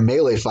having a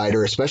melee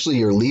fighter, especially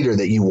your leader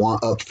that you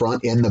want up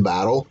front in the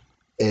battle,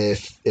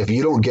 if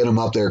you don't get them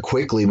up there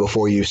quickly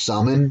before you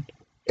summon,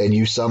 and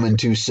you summon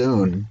too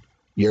soon,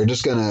 you're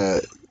just going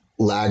to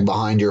lag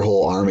behind your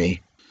whole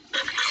army.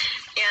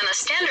 Yeah, in the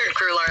standard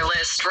Grular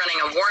list running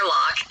a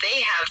Warlock,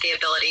 they have the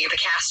ability, the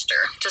caster,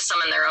 to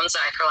summon their own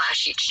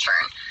Zacralash each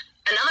turn.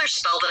 Another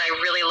spell that I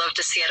really love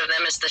to see out of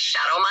them is the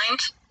Shadow Mind,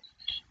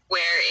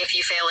 where if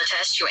you fail a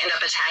test, you end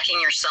up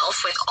attacking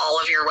yourself with all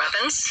of your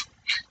weapons.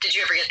 Did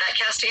you ever get that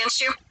cast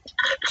against you?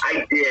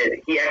 I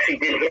did. He actually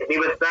did hit me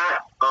with that.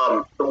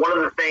 One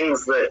of the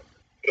things that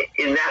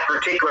in that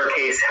particular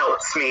case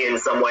helps me in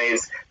some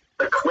ways,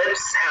 the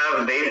Clips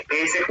have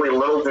basically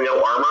little to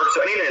no armor,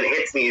 so anything that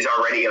hits me is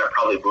already going to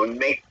probably wound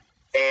me.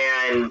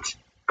 And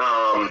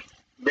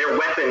their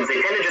weapons, they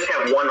tend to just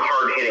have one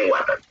hard-hitting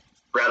weapon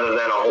rather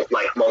than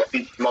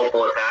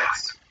multiple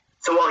attacks.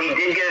 So while he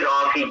did get it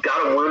off, he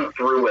got a wound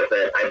through with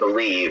it, I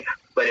believe,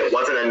 but it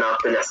wasn't enough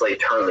to necessarily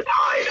turn the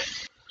tide.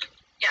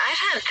 Yeah, I've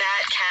had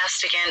that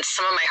cast against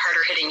some of my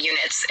harder-hitting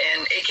units,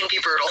 and it can be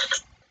brutal.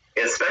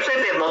 Especially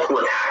if they have multiple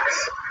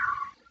attacks.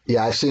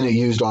 Yeah, I've seen it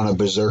used on a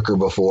Berserker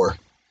before.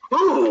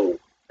 Ooh,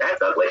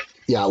 That's ugly.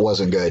 Yeah, it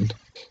wasn't good.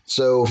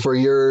 So for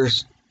your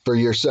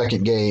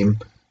second game,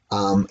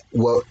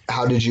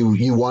 how did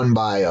you won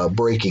by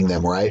breaking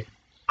them, right?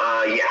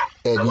 Yeah.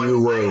 And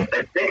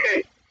I think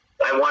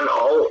I won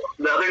all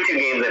the other two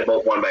games. I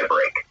both won by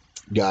break.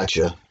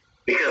 Gotcha.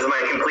 Because of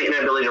my complete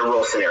inability to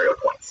roll scenario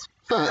points.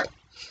 Huh.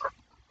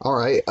 All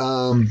right.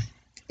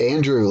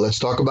 Andrew, let's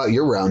talk about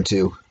your round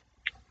 2.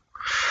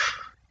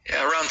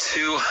 Yeah, round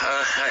 2,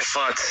 I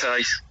fought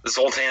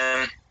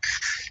Zoltan.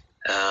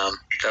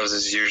 That was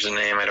his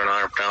username. I don't know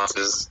how to pronounce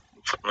his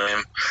full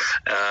name.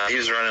 He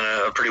was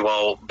running a pretty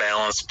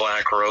well-balanced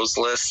Black Rose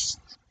list.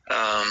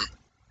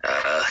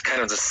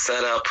 Kind of the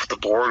setup, the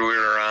board we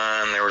were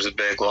on, there was a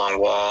big long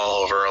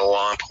wall over a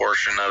long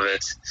portion of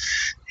it.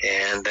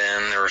 And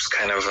then there was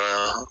kind of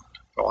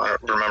I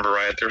remember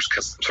right, there was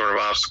some sort of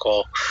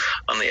obstacle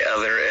on the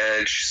other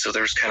edge. So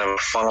there's kind of a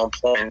funnel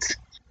point.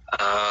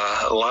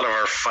 A lot of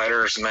our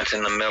fighters met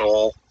in the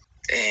middle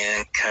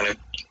and kind of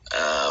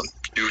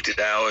duked it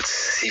out.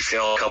 He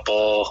failed a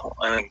couple,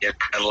 I didn't get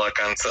bad luck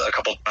on a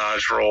couple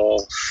dodge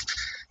rolls.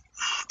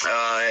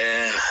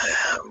 And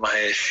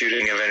my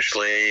shooting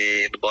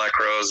eventually, the Black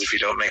Rose, if you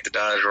don't make the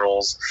dodge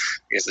rolls,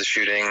 because the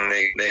shooting,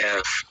 they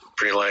have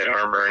pretty light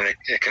armor and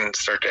it can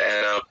start to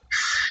add up.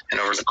 And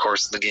over the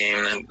course of the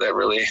game, that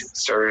really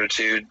started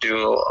to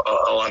do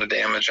a lot of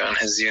damage on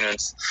his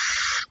units.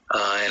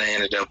 And I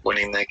ended up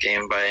winning that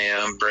game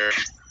by break.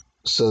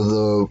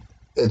 So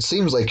it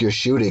seems like your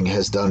shooting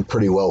has done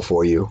pretty well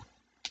for you.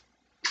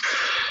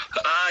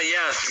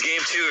 Yeah,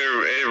 game 2,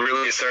 it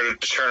really started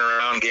to turn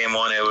around. Game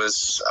 1,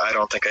 I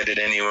don't think I did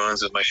any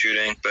wounds with my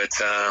shooting, but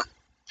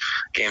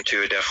game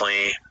 2, it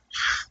definitely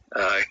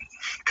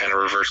kind of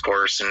reversed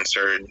course and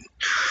started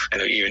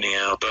evening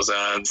out those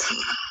odds.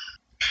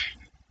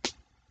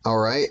 All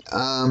right.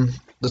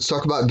 Let's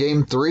talk about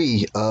game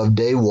 3 of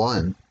day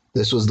 1.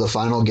 This was the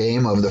final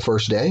game of the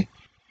first day?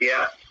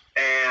 Yeah,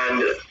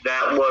 and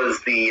that was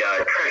the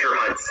treasure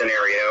hunt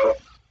scenario.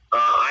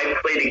 I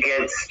played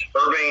against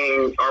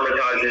Irving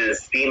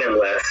Armitage's Demon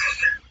list.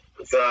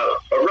 It's a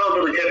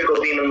relatively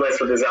typical Demon list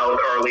with his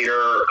Alucard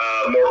leader,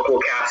 Morgul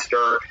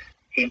Caster.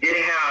 He did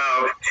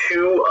have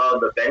 2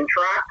 of the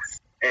Ventrax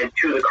and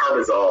 2 of the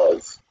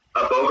Carbazals,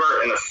 a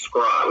Bogart and a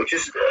Scrot, which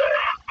is it's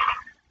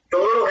a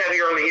little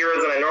heavier on the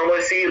heroes than I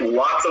normally see.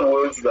 Lots of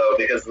wounds, though,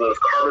 because those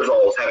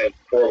Carbazals having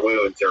 4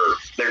 wounds,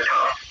 they're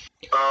tough.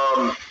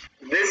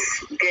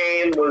 This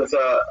game was,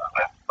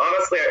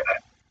 honestly,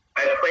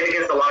 I played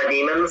against a lot of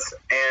demons,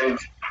 and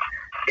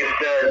if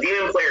the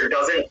demon player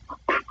doesn't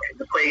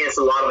play against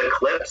a lot of the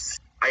clips,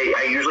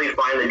 I usually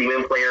find the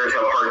demon players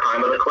have a hard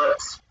time with the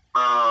clips.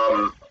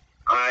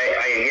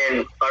 I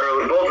again,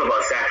 both of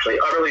us actually,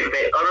 utterly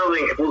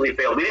and completely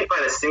failed. We didn't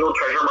find a single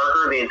treasure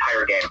marker the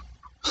entire game.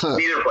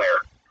 Neither player,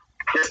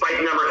 despite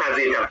the number of times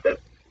we attempted.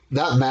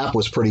 That map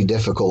was pretty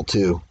difficult,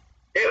 too.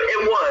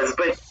 It was,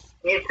 but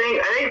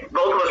I think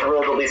both of us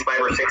rolled at least 5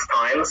 or 6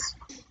 times,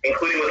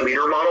 including with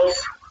leader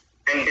models,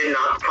 and did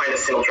not find a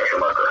single treasure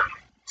marker.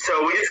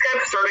 So we just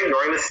kind of started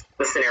ignoring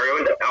the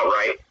scenario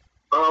outright.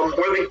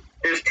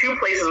 There's 2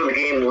 places where the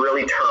game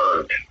really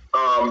turned.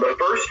 The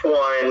first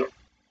one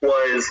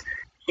was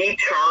he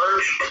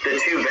charged the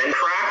 2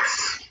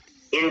 Ventrax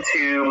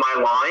into my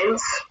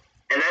lines,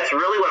 and that's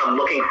really what I'm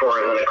looking for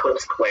as an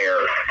Eclipse player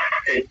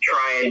to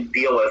try and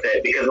deal with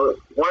it, because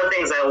one of the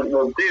things I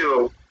will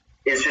do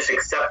is just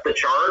accept the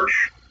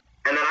charge,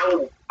 and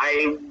then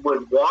I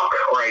would walk,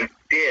 or I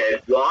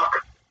did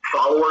walk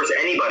followers,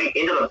 anybody,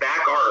 into the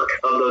back arc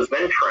of those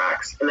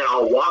Ventrax, and then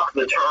I'll walk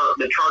the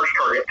charge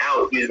target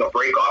out using a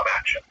break-off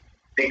action.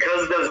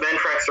 Because those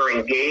Ventrax are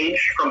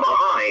engaged from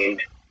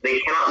behind, they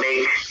cannot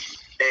make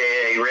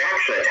a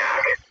reaction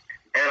attack.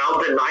 And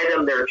I'll deny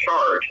them their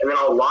charge, and then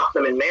I'll lock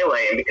them in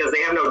melee, and because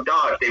they have no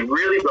dodge, they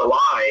really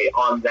rely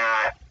on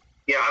that.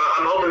 Yeah,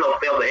 I'm hoping they'll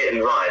fail to hit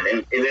and run,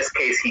 and in this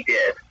case, he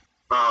did.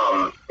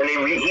 And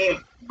he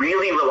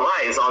really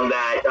relies on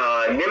that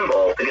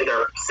nimble to get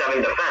their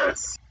 7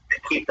 defense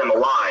to keep them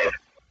alive.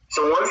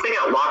 So once they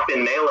got locked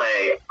in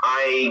melee,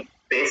 I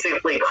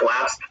basically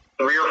collapsed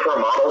 3 or 4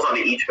 models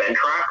onto each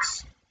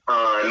Ventrax.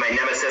 My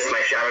Nemesis,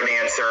 my Shadow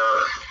Dancer,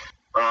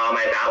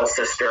 my Battle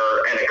Sister,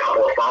 and a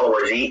couple of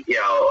followers,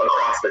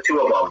 across the 2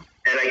 of them.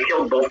 And I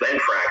killed both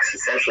Ventrax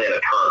essentially in a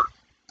turn.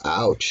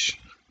 Ouch.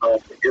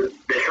 The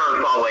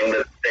turn following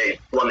the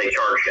one they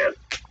charged in.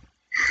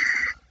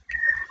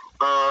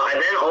 I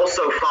then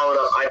also followed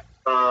up,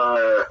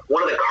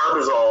 one of the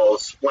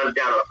Carbazals went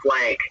down a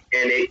flank,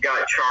 and it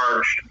got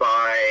charged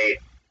by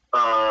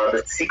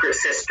the Secret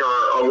Sister,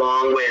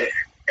 along with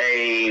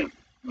a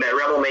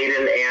Rebel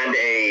Maiden and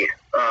a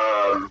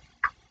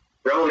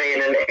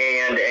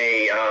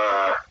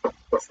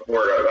what's the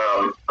word?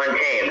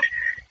 Untamed.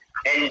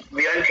 And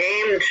the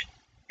Untamed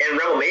and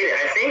Rebel Maiden,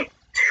 I think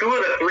 2 of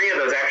the 3 of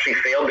those actually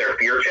failed their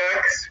fear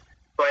checks,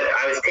 but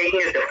I was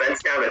taking his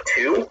defense down to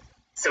 2.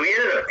 So he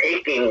ended up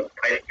taking,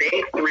 I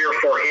think, 3 or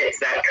 4 hits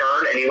that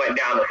turn, and he went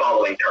down the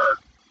following turn.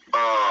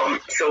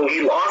 So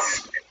he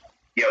lost,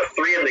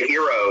 3 of the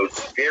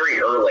heroes very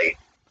early.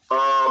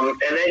 And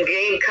then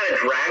game kind of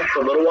dragged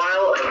for a little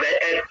while.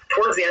 And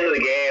towards the end of the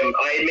game,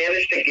 I had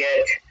managed to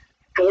get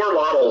 4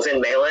 models in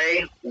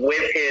melee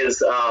with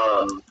his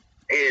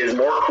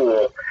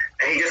Morcool,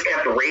 and he just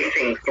kept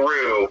racing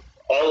through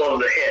all of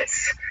the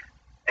hits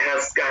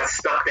and got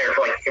stuck there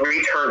for like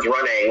 3 turns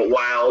running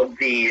while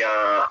the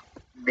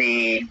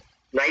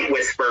Night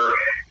Whisper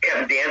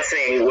kept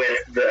dancing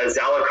with the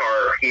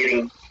Zalakar.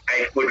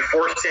 I would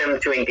force him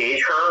to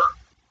engage her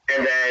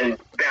and then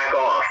back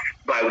off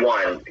by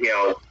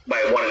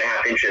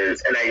 1.5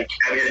 inches, and I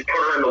would just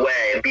put her in the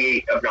way and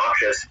be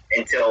obnoxious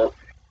until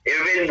it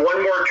would have been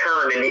one more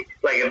turn, and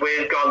if we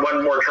had gone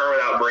one more turn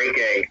without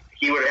breaking,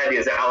 he would have had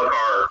the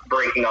Zalakar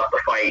breaking up the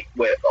fight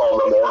with all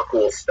the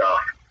Morcool stuff.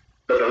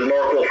 But the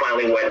Morcool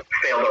finally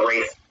failed the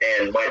race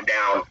and went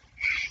down.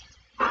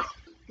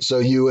 So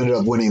you ended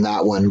up winning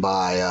that one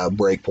by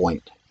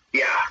breakpoint.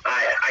 Yeah,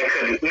 I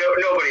couldn't.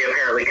 Nobody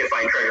apparently could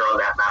find treasure on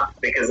that map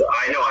because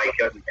I know I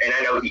couldn't, and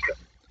I know he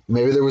couldn't.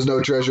 Maybe there was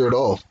no treasure at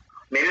all.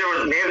 Maybe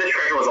the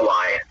treasure was a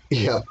lie.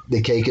 Yep,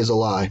 the cake is a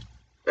lie.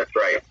 That's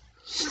right.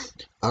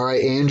 All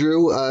right,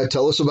 Andrew,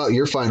 tell us about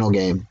your final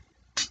game.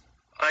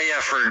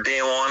 For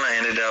day 1, I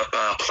ended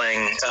up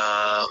playing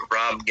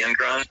Rob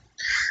Gendron,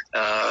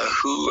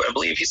 who I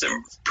believe he's a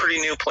pretty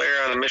new player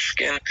out of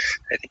Michigan.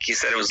 I think he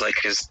said it was like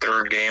his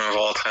 3rd game of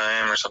all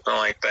time or something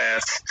like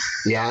that.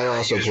 Yeah, I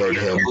also played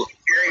him.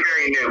 Very,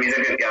 very new. He's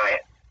a good guy.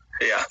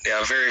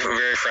 Yeah, very,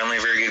 very friendly,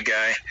 very good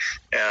guy.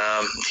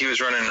 He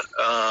was running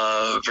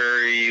a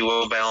very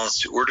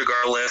well-balanced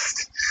Urdagar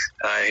list.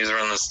 He was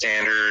running the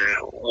standard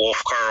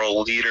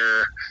Wolfcarl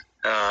leader,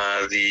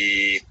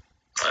 the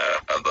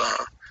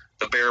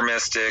Bear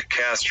Mystic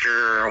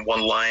caster,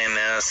 1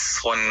 Lioness,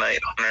 1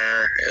 Night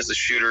Hunter as a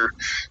shooter,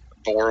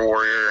 Boar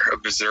Warrior, a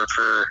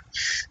Berserker,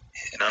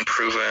 an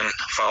Unproven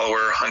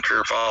follower,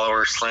 Hunter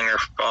follower, Slinger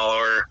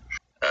follower,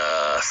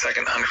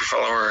 2nd Hunter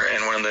follower,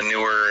 and one of the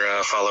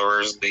newer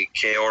followers, the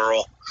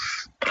K-Oral,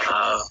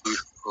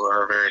 who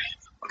are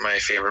one of my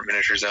favorite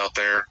miniatures out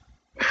there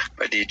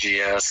by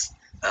DGS.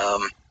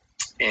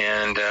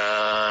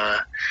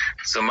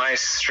 So my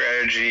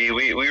strategy,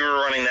 we were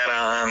running that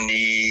on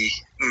the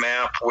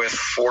map with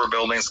 4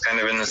 buildings kind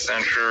of in the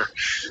center.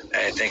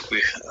 I think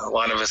a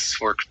lot of us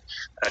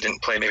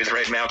didn't play maybe the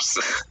right maps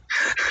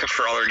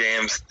for all our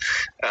games.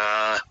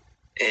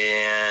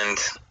 And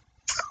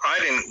I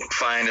didn't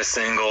find a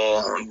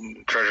single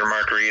treasure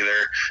marker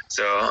either.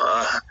 So,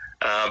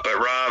 but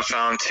Rob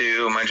found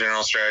 2. My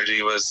general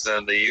strategy was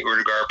the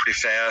Urdagar pretty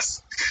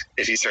fast.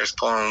 If he starts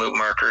pulling loot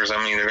markers,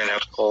 I'm either going to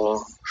have to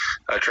pull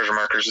treasure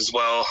markers as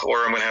well,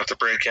 or I'm going to have to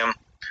break him.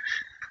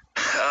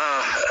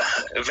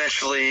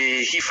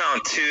 Eventually, he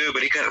found 2,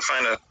 but he couldn't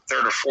find a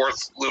 3rd or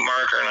 4th loot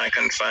marker, and I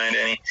couldn't find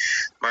any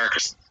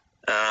markers.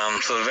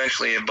 So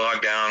eventually it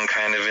bogged down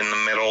kind of in the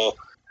middle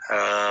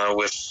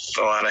with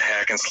a lot of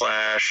hack and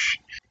slash.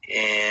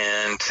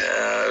 And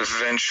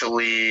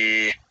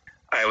eventually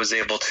I was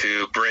able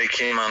to break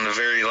him on the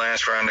very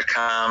last round of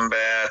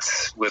combat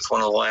with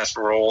one of the last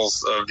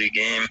rolls of the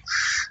game.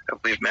 I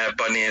believe Matt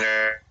Budney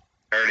had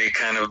already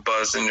kind of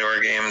buzzed into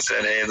our game and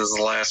said, hey, this is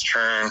the last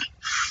turn.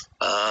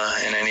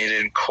 And I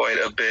needed quite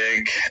a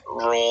big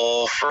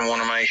roll from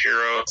one of my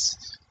heroes,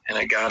 and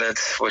I got it,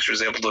 which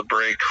was able to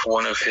break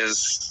one of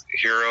his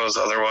heroes.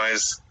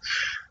 Otherwise,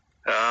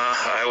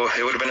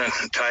 it would have been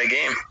a tie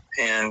game.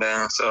 And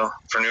so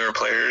for newer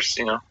players,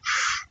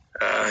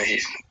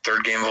 he's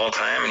 3rd game of all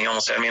time, and he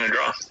almost had me in a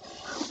draw.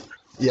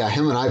 Yeah,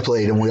 him and I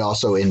played, and we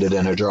also ended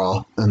in a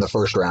draw in the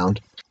 1st round.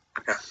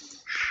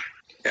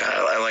 Yeah,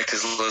 I liked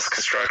his list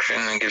construction,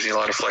 and gives you a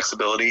lot of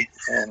flexibility,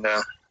 and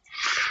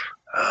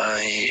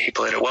he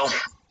played it well.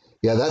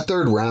 Yeah, that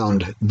 3rd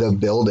round, the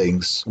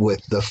buildings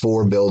with the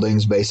 4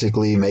 buildings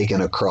basically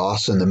making a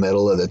cross in the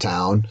middle of the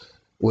town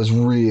was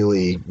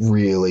really,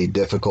 really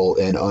difficult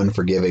and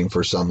unforgiving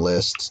for some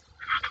lists.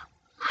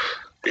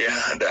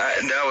 Yeah,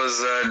 that was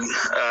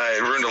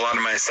it ruined a lot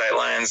of my sight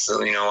lines. So,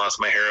 lots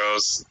of my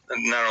heroes.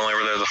 Not only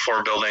were there the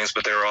 4 buildings,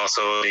 but there were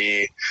also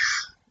the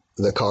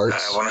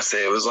carts. I want to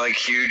say it was like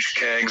huge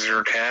kegs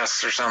or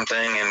casks or something,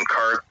 and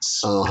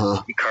carts.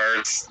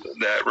 Carts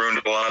that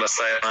ruined a lot of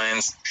sight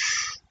lines.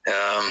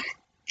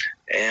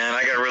 And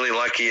I got really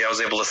lucky. I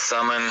was able to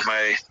summon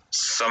my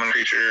summon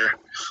creature,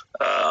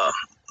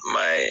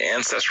 my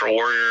ancestral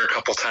warrior, a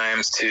couple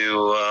times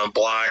to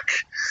block.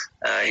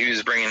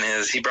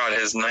 He brought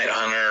his Night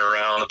Hunter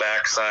around the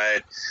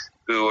backside,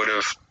 who would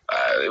have,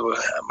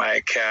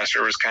 my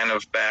caster was kind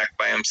of back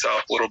by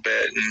himself a little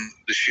bit, and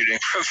the shooting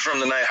from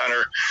the Night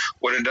Hunter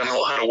would have done a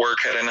lot of work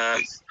had I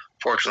not,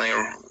 fortunately,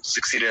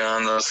 succeeded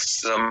on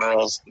those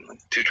rolls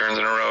 2 turns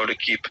in a row to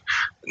keep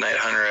the Night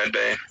Hunter at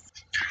bay.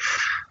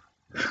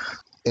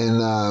 In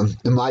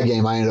my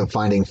game, I ended up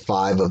finding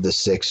 5 of the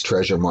 6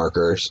 treasure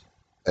markers,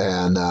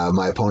 and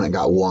my opponent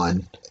got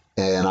 1,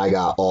 and I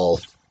got all.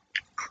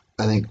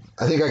 I think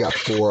I got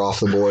 4 off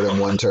the board in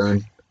 1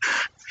 turn.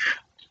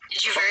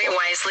 Did you very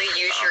wisely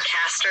use your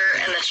caster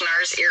and the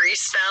Tanar's Eerie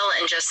spell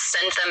and just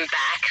send them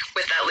back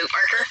with that loot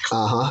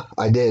marker?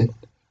 I did.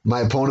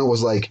 My opponent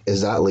was like,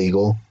 "Is that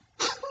legal?"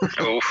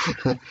 Oh.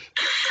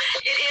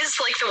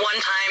 the one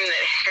time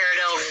that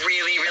Haredale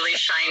really, really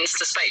shines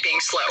despite being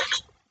slow.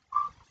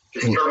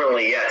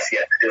 Certainly, yes,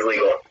 it is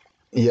legal.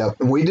 Yeah,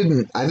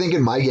 I think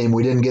in my game,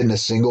 we didn't get in a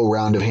single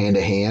round of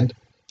hand-to-hand.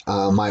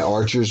 My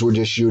archers were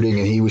just shooting,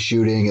 and he was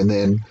shooting, and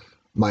then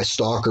my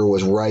stalker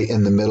was right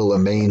in the middle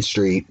of Main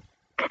Street,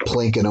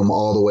 plinking them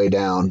all the way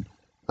down,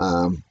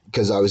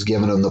 because I was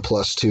giving him the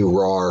 +2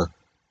 RAR,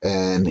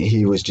 and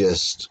he was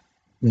just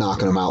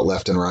knocking them out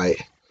left and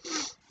right.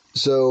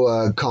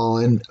 So,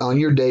 Colin, on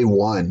your day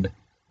one,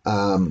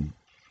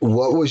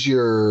 what was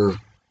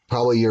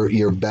probably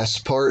your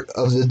best part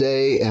of the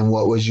day, and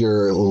what was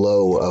your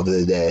low of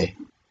the day?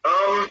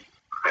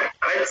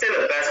 I'd say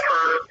the best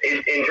part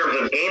in terms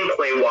of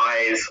gameplay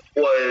wise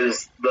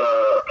was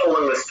the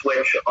pulling the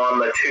switch on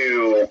the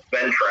 2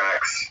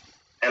 Ventrax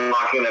and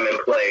locking them in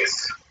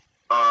place.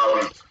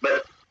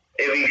 But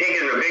if you take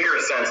it in a bigger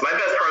sense, my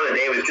best part of the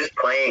day was just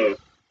playing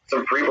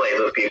some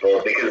Freeblades with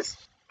people because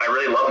I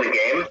really love the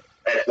game.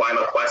 That's why I'm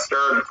a quester.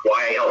 That's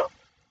why I help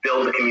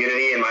build the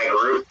community in my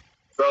group.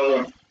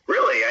 So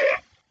really,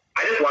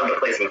 I just wanted to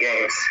play some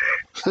games.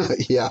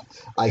 Yeah,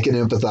 I can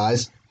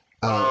empathize.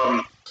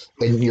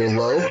 And your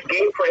low?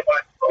 Gameplay,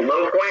 a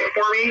low point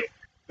for me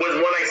was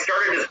when I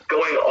started just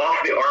going off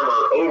the armor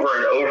over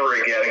and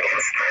over again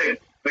against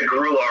the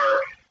Grular,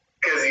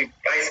 because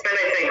I spent,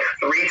 I think,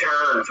 3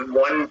 turns,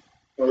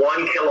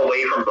 one kill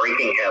away from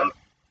breaking him,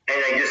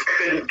 and I just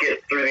couldn't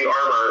get through the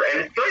armor.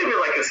 And it's not even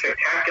like a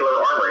spectacular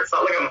armor. It's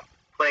not like I'm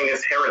playing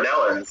as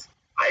Haredellans.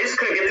 I just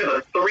couldn't get through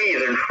the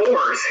 3s and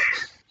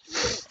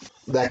 4s.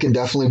 That can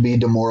definitely be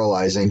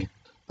demoralizing.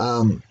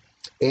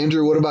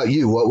 Andrew, what about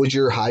you? What was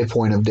your high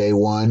point of day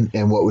one,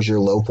 and what was your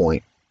low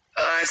point?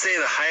 I'd say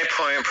the high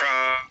point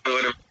probably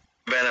would have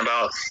been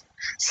about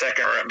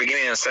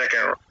beginning of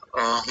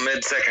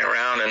mid-second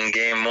round in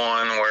game 1,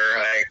 where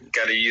I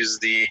got to use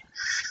the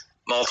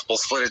multiple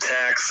split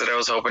attacks that I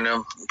was hoping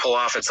to pull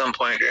off at some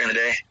point during the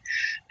day.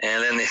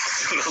 And then the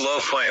low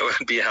point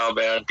would be how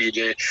bad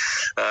BJ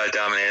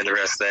dominated the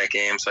rest of that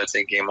game. So I'd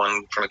say game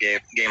 1 from a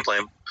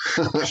gameplay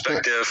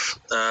perspective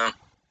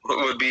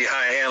would be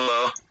high and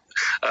low.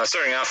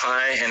 Starting off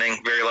high,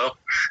 ending very low.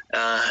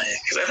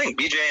 Because I think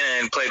BJ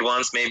and I played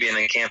once, maybe in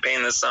a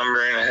campaign this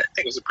summer, and I think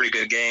it was a pretty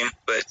good game.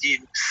 But he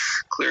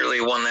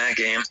clearly won that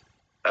game.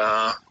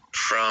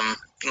 From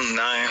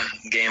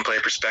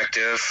gameplay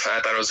perspective, I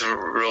thought it was a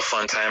real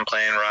fun time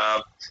playing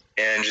Rob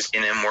and just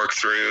seeing him work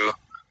through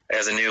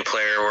as a new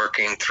player,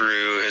 working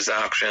through his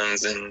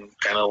options and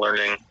kind of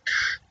learning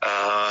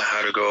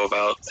how to go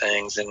about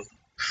things and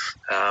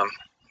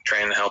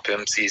trying to help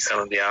him see some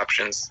of the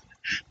options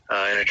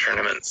in a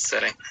tournament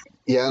setting.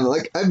 Yeah, and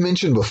like I've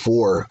mentioned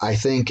before, I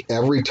think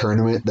every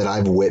tournament that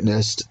I've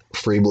witnessed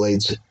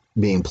Freeblades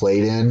being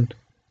played in,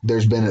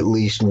 there's been at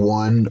least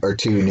 1 or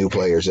 2 new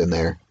players in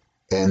there.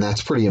 And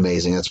that's pretty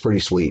amazing. That's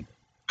pretty sweet.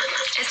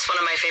 It's one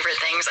of my favorite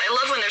things. I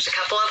love when there's a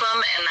couple of them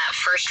in that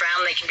first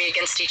round they can be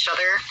against each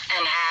other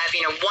and have,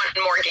 one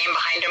more game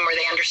behind them where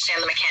they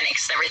understand the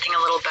mechanics and everything a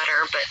little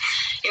better. But,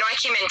 I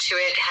came into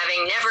it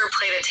having never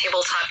played a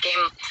tabletop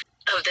game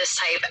of this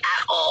type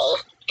at all.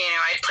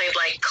 I played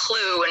like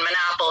Clue and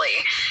Monopoly,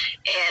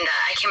 and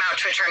I came out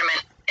to a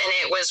tournament, and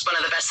it was one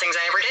of the best things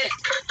I ever did.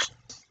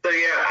 So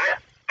yeah,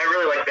 I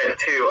really like that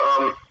too.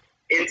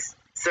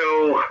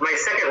 So my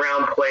second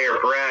round player,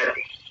 Brad,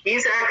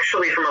 he's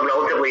actually from a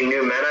relatively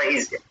new meta.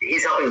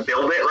 He's helping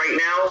build it right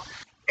now,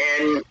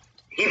 and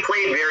he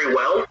played very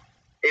well.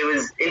 It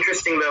was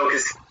interesting though,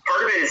 because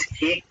part of it is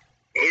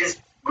his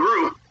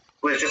group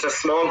was just a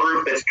small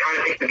group that's trying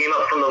to pick the game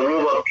up from the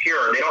rule book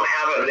pure. They don't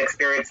have an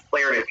experienced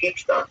player to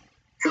teach them.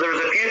 So there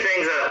was a few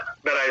things that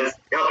I was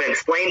helping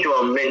explain to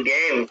him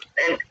mid-game,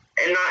 and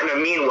not in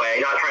a mean way,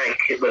 not trying to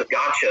kid with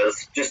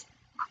gotchas, just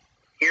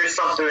here's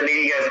something that maybe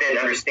you guys didn't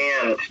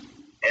understand.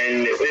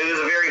 And it was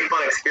a very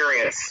fun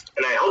experience,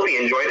 and I hope he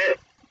enjoyed it.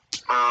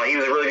 He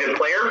was a really good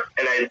player,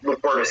 and I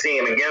look forward to seeing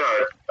him again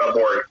on a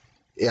board.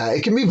 Yeah,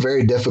 it can be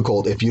very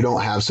difficult if you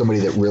don't have somebody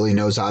that really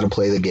knows how to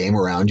play the game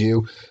around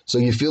you. So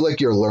you feel like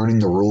you're learning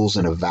the rules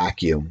in a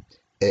vacuum,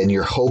 and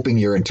you're hoping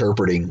you're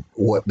interpreting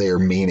what they're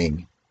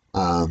meaning.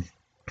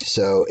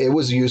 So it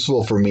was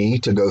useful for me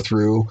to go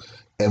through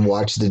and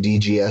watch the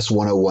DGS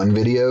 101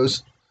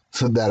 videos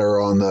that are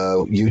on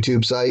the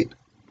YouTube site.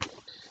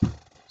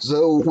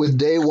 So with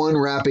day one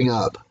wrapping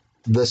up,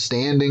 the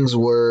standings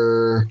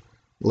were,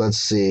 let's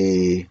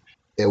see,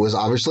 it was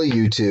obviously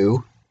you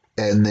two,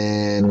 and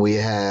then we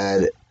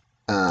had,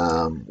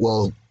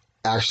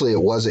 actually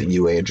it wasn't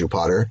you, Andrew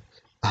Potter.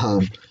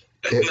 No,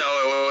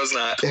 it was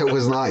not. It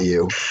was not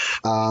you.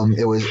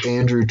 It was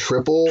Andrew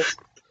Triple,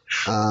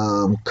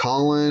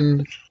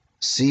 Colin,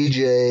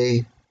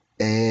 CJ,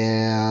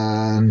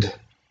 and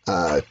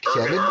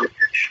Kevin.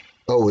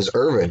 Oh, it was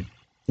Irvin.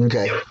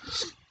 Okay.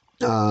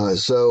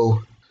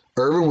 So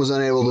Irvin was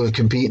unable to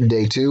compete in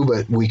day two,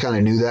 but we kind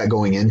of knew that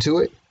going into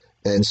it.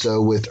 And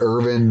so with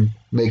Irvin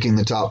making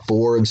the top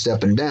four and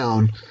stepping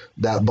down,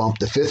 that bumped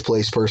the fifth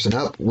place person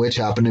up, which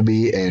happened to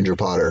be Andrew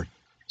Potter.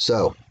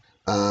 So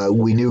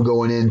we knew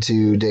going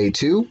into day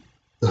two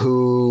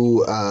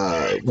who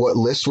what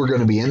lists were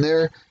going to be in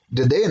there,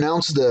 did they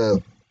announce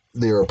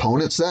their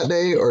opponents that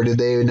day, or did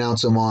they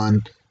announce them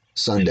on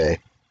Sunday?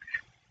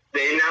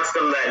 They announced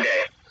them that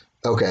day.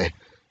 Okay.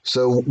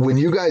 So when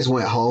you guys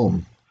went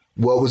home,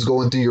 what was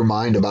going through your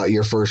mind about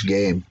your first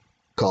game,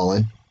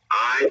 Colin?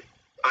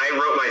 I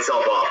wrote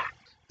myself off.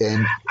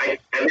 And I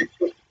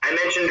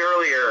mentioned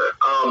earlier,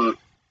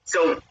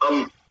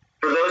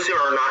 for those who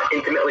are not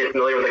intimately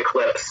familiar with the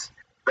Clips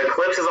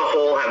as a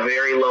whole have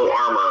very low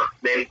armor.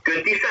 They have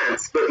good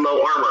defense, but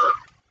low armor.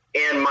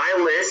 And my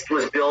list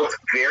was built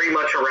very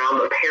much around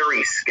the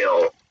parry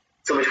skill.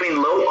 So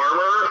between low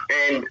armor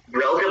and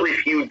relatively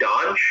few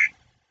dodge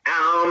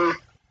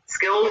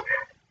skill,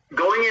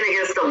 going in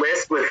against a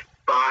list with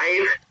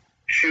 5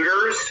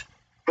 shooters,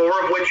 4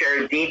 of which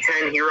are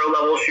D10 hero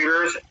level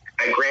shooters.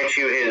 I grant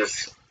you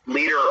his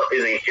leader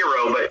is a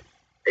hero, but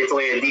it's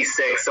only a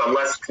D6, so I'm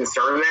less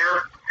concerned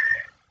there.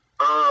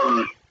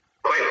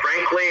 Quite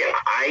frankly,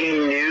 I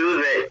knew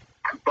that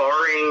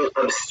barring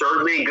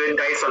absurdly good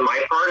dice on my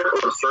part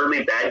or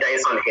absurdly bad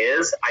dice on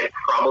his, I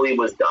probably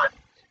was done.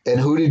 And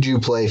who did you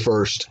play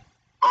first?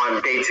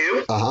 On day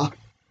 2? Uh-huh.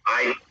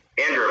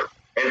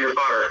 Andrew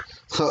Potter.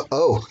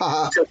 Oh,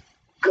 So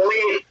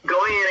going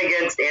in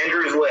against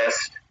Andrew's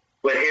list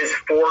with his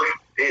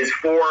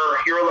four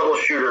hero level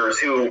shooters,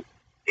 who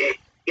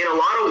in a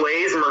lot of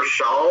ways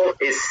Marshall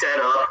is set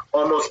up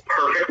almost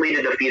perfectly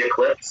to defeat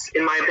Eclipse,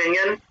 in my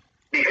opinion,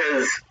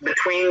 because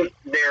between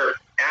their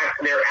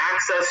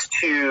access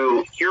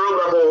to hero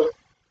level,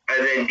 as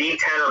in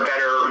D10 or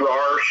better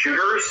RAR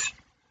shooters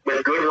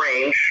with good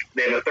range,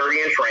 they have a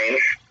 30-inch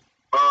range,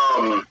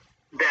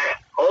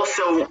 that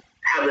also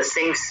have the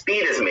same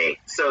speed as me.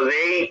 So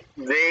they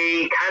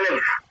kind of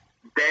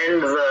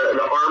bend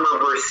the armor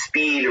versus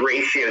speed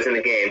ratios in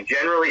the game.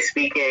 Generally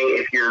speaking,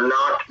 if you're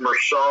not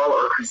Marshall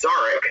or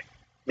Kuzaric,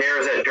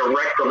 there's a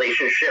direct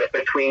relationship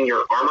between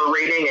your armor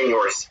rating and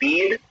your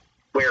speed,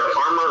 where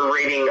armor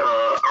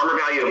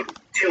value of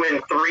 2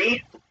 and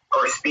 3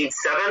 are speed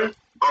 7,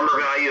 armor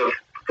value of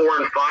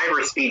 4 and 5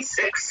 are speed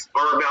 6,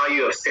 armor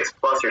value of 6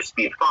 plus are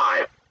speed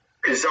 5.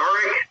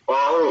 Kuzaric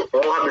all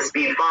have the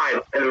speed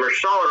 5, and the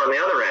Marshall are on the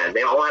other end.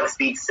 They all have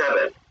speed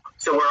 7.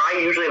 So where I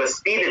usually have a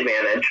speed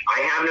advantage,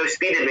 I have no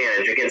speed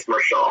advantage against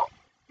Marshall.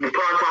 You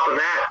put on top of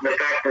that the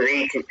fact that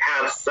they can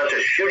have such a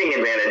shooting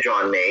advantage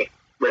on me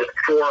with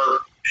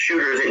 4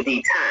 shooters at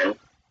D10,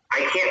 I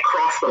can't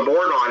cross the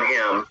board on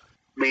him.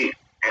 We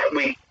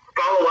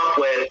follow up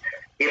with,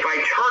 if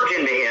I charge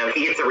into him,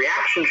 he gets a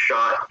reaction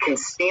shot, can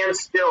stand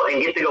still,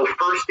 and get to go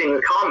first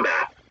in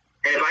combat.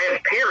 And if I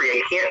have parry,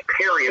 I can't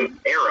parry an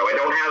arrow. I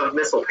don't have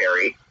missile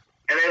parry.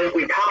 And then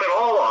we top it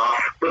all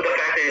off with the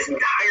fact that his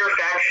entire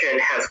faction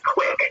has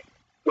quick,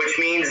 which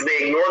means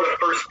they ignore the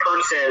first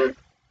person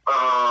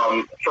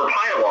for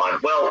pylon.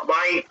 Well,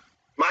 my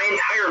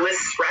entire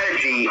list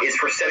strategy is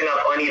for setting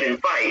up uneven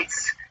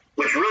fights,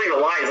 which really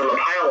relies on the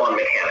pylon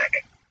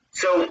mechanic.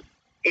 So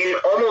in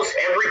almost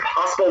every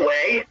possible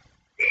way,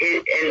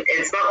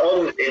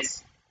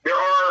 there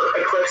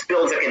are Eclipse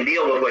builds that can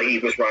deal with what he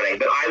was running,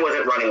 but I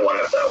wasn't running one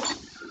of those.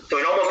 So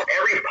in almost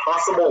every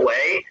possible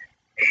way,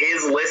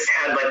 his list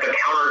had like the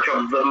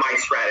counter to my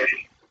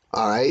strategy.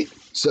 all right.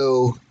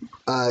 So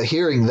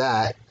hearing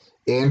that,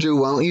 Andrew,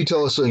 why don't you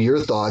tell us your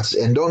thoughts,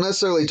 and don't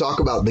necessarily talk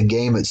about the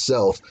game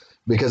itself,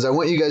 because I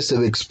want you guys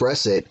to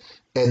express it,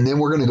 and then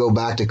we're going to go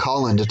back to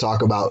Colin to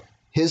talk about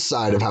his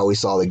side of how we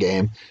saw the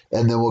game,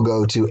 and then we'll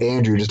go to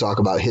Andrew to talk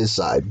about his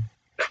side.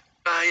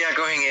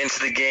 Going into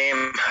the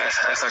game,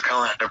 I thought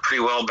Colin had a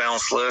pretty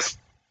well-balanced list.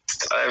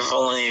 I've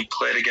only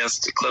played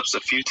against Eclipse a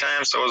few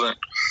times, so I wasn't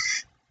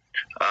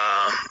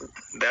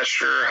that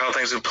sure how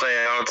things would play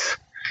out.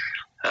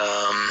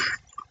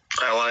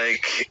 I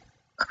like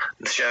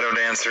the Shadow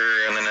Dancer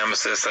and the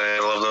Nemesis. I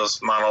love those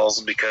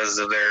models because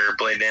of their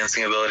blade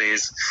dancing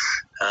abilities.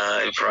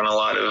 I've run a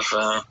lot of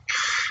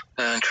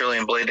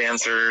Trillion Blade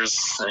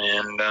Dancers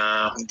and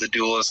the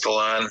Duelist a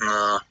lot, and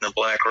the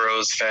Black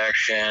Rose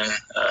faction,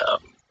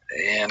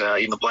 and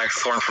even the Black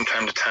Thorn from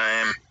time to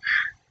time.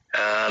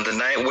 The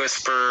Night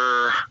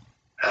Whisper,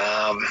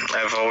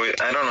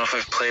 I don't know if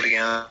I've played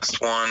against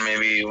one,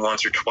 maybe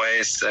once or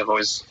twice. I've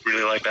always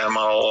really liked that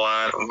model a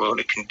lot, what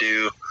it can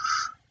do.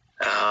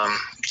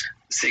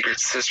 Secret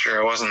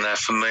Sister I wasn't that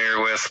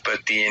familiar with,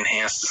 but the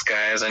Enhanced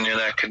Disguise, I knew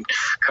that could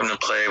come to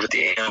play with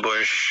the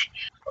Ambush.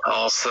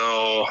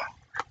 Also,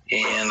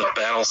 in the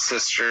Battle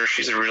Sister,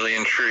 she's a really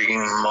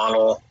intriguing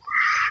model,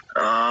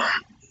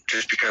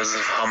 just because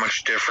of how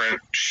much different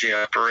she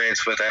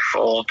operates with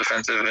actual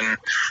defensive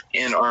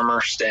and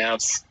armor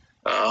stats.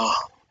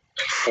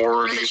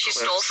 For That she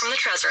stole from the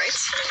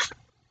Trezorites.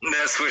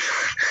 That's what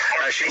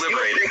she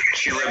liberated.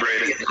 She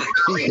liberated.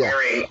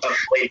 Wearing a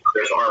Blade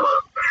Runner's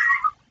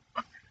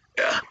armor.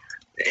 Yeah,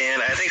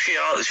 and I think she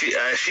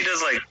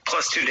does like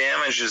 +2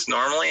 damage just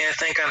normally, I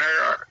think, on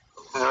her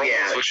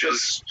rolls, which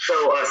is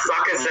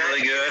Sakazet,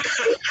 really good.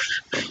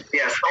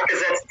 Yeah,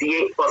 Sakazet's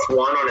D8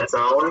 +1 on its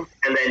own,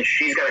 and then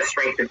she's got a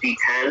strength of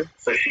D10,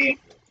 so she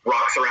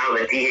rocks around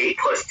with a D8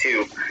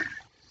 +2.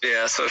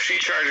 Yeah, so if she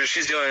charges,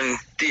 she's doing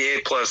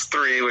D8 plus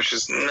 3, which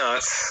is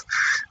nuts.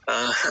 So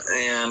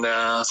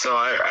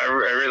I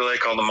really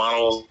like all the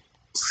models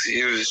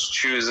he was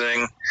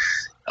choosing.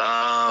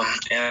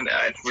 And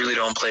I really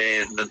don't play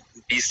the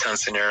Beast Hunt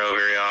scenario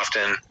very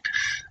often.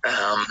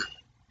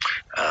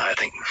 I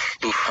think,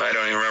 I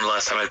don't even remember the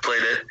last time I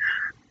played it.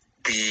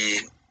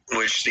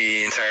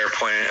 The entire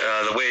point,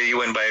 the way you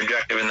win by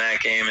objective in that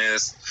game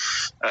is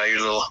your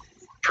little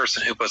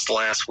person who puts the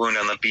last wound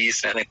on the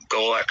beast. I think the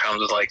goal that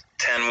comes with like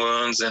 10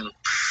 wounds, and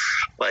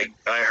like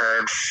I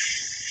heard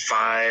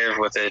 5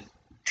 with a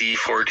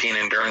D14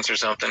 endurance or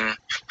something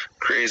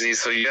crazy.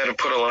 So you got to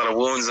put a lot of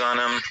wounds on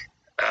him.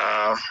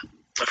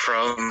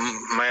 From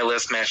my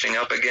list matching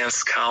up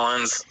against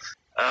Collins,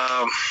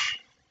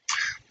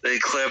 the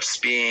Eclipse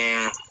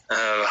being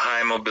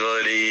high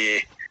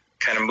mobility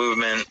kind of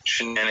movement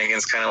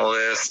shenanigans kind of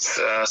list,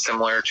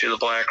 similar to the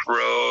Black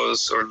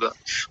Rose or the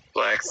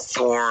Black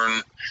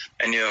Thorn.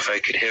 I knew if I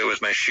could hit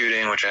with my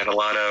shooting, which I had a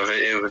lot of,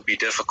 it would be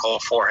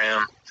difficult for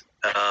him.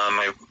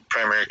 My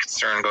primary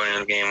concern going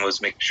into the game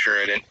was making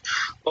sure I didn't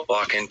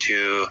walk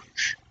into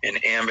an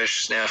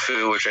ambush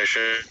snafu, which I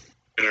should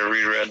have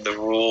reread the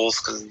rules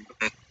because it's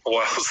been a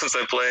while since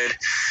I played,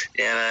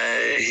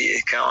 and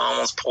he kind of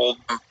almost pulled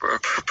a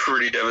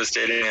pretty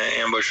devastating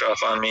ambush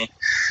off on me.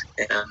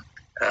 And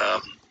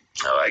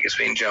I guess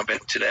we can jump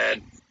into that,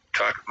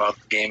 talk about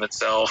the game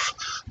itself.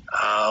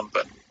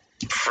 But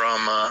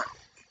from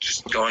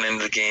just going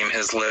into the game,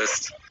 his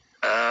list,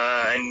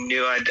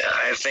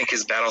 I think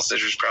his battle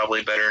stitch was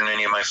probably better than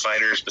any of my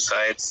fighters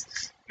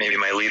besides maybe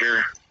my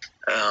leader.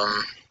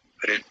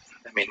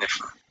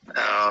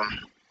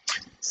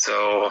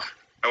 So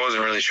I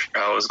wasn't really sure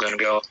how it was going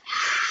to go.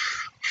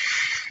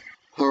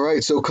 All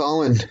right, so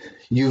Colin,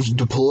 you've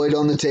deployed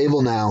on the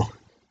table now.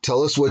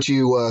 Tell us what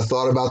you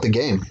thought about the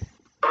game.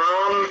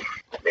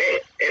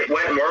 It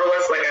went more or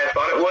less like I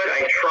thought it would.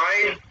 I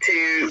tried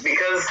to,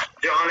 because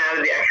John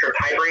added the extra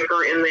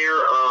tiebreaker in there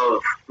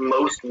of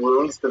most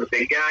wounds to the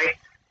big guy,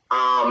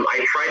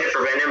 I tried to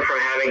prevent him from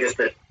having just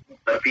a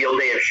field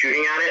day of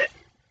shooting at it,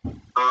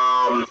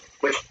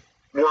 which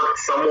worked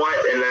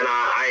somewhat, and then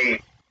I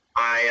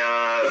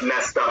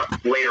messed up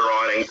later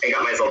on and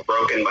got myself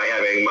broken by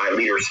having my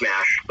leader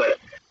smash. But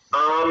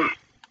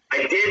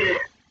I did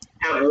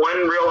have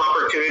one real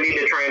opportunity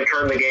to try and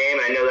turn the game,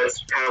 and I know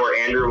that's kind of where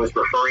Andrew was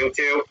referring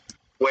to,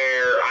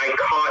 where I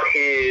caught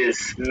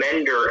his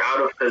Mender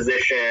out of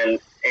position,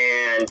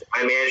 and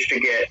I managed to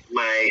get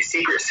my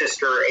Secret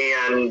Sister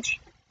and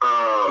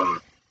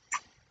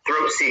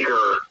Throat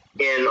Seeker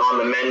in on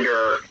the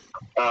Mender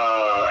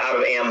out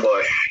of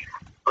ambush.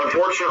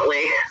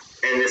 Unfortunately,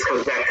 and this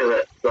comes back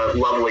to the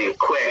lovely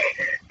Quick,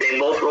 they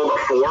both rolled a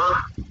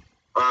 4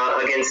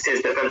 against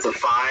his defensive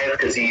 5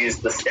 because he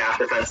used the staff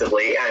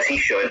defensively, as he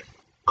should.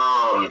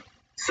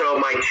 So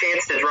my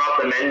chance to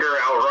drop the Mender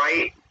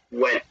outright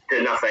went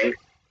to nothing.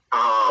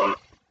 And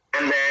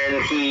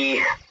then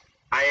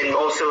I had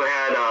also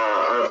had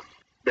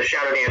the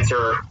Shadow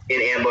Dancer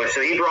in ambush,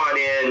 so he brought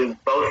in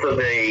both of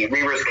the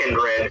Reaver's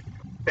Kindred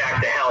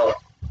back to health,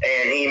 and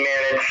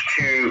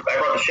I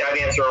brought the Shadow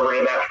Dancer over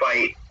into that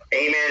fight,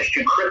 and he managed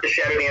to crit the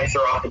Shadow Dancer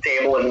off the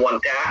table in one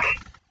attack.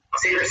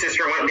 Secret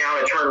Sister went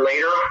down a turn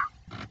later,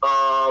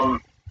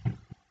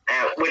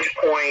 at which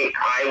point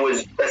I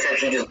was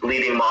essentially just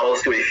bleeding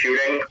models to his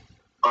shooting.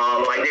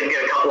 I did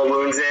get a couple of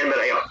wounds in, but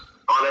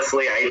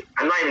honestly,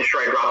 I'm not even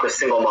sure I dropped a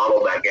single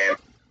model that game.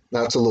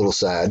 That's a little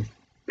sad.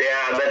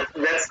 Yeah,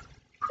 that's...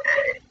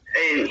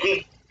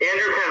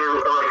 Andrew kind of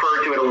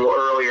referred to it a little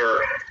earlier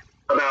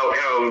about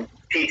how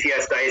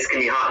PTS dice can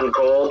be hot and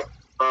cold.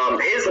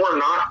 His were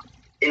not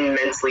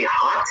immensely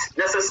hot,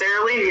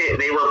 necessarily.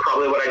 They were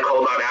probably what I'd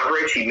call about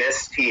average. He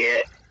missed, he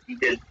hit, he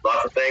did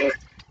lots of things.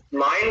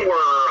 Mine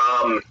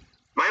were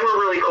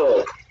really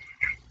cold,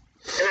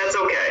 and that's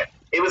okay.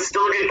 It was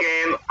still a good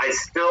game. I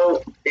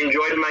still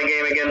enjoyed my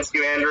game against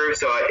you, Andrew,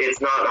 so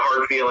it's not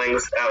hard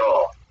feelings at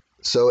all.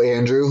 So,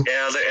 Andrew?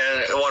 Yeah,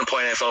 at one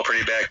point I felt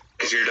pretty bad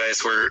because your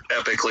dice were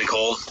epically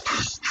cold.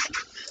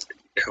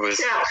 It was,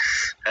 yeah.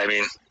 I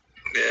mean,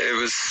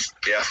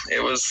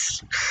 it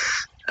was...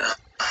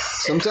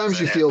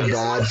 Sometimes you feel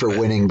bad for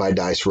winning by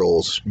dice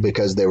rolls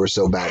because they were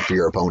so bad for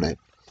your opponent.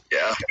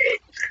 Yeah.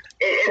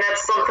 And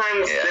that's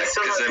sometimes... Yeah,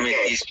 because, I mean,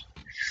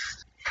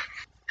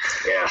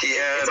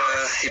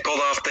 he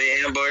pulled off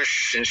the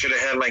ambush and should have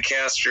had my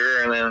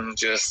caster, and then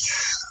just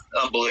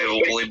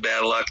unbelievably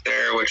bad luck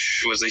there,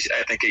 which was,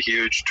 I think, a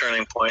huge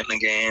turning point in the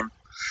game.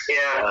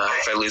 Yeah.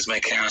 If I lose my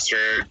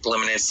caster, it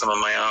eliminates some of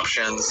my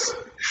options.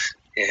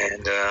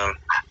 And I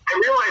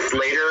realized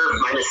later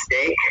my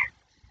mistake,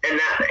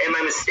 and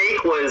my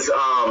mistake was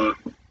I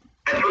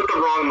put the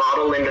wrong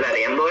model into that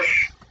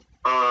ambush.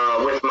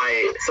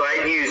 So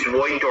I'd used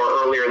Void Door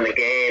earlier in the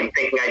game,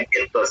 thinking I'd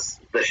get the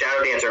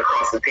Shadow Dancer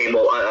across the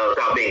table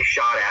without being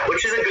shot at,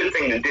 which is a good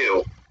thing to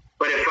do.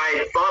 But if I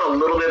had thought a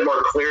little bit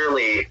more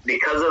clearly,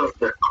 because of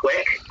the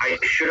Quick, I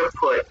should have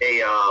put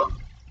an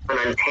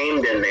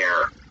Untamed in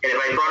there. And if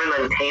I brought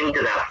an Untamed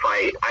to that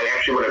fight, I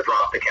actually would have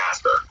dropped the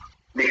caster.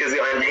 because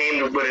the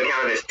Untamed would have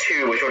counted as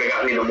 2, which would have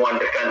gotten me the 1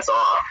 defense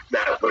off.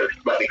 That would have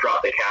let me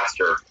drop the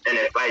caster. And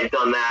if I had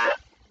done that,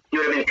 he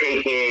would have been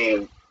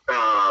taking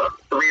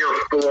 3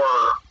 or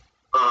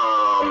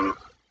 4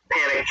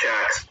 panic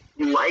checks,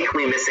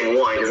 likely missing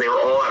 1 because they were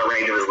all out of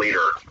range of his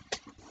leader.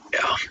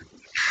 Yeah.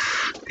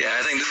 Yeah,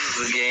 I think this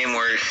is the game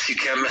where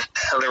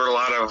there were a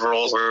lot of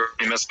rolls where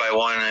you missed by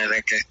 1, and I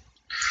think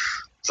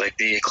it's like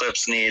the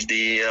Eclipse need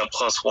the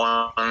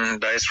 +1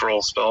 dice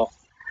roll spell.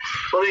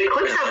 Well, the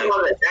Eclipse has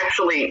one that's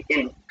actually,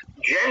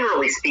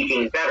 generally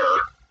speaking,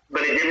 better,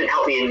 but it didn't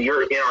help me in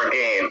our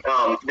game.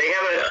 They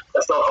have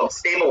a spell called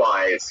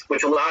Stabilize,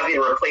 which allows you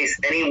to replace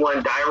any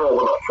one die roll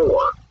with a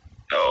 4.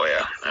 Oh,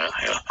 yeah.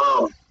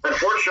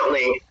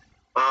 Unfortunately,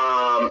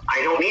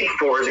 I don't need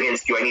 4s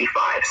against you. I need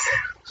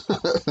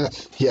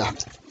 5s. Yeah.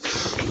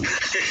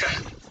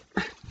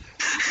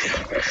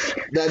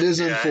 That is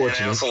unfortunate.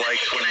 And I also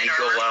liked when the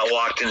Golot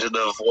walked into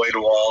the void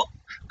wall.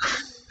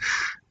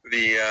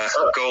 The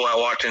Golot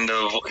walked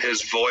into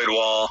his void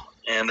wall,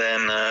 and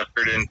then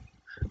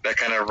that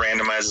kind of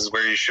randomizes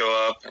where you show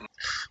up and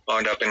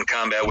wound up in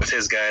combat with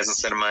his guys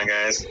instead of my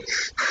guys.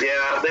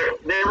 Yeah,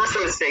 there were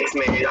some mistakes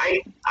made.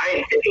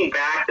 Thinking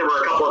back, there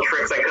were a couple of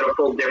tricks I could have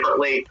pulled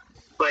differently,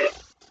 but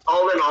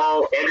all in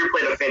all, Andrew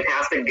played a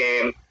fantastic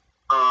game.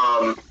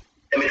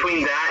 And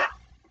between that,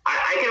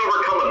 I can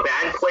overcome a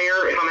bad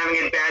player if I'm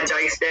having a bad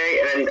dice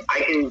day, and I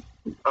can, and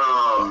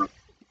on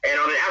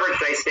an average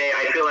dice day,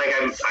 I feel like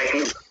I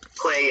can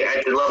play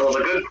at the level of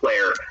a good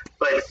player,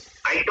 but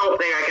I don't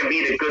think I can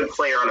beat a good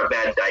player on a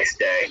bad dice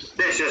day.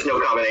 There's just no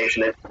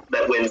combination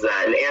that wins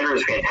that, and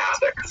Andrew's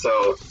fantastic,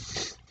 so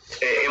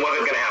it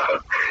wasn't going to happen.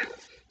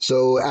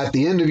 So at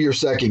the end of your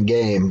second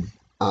game,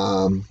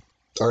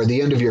 or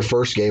the end of your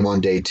first game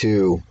on day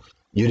 2,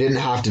 you didn't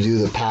have to do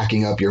the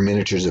packing up your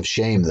miniatures of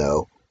shame,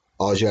 though.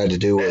 All you had to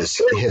do was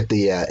hit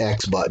the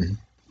X button.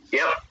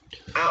 Yep.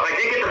 I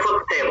did get to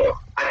flip the table.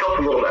 I felt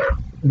a little better.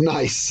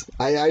 Nice.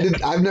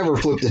 I've never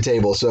flipped the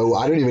table, so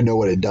I don't even know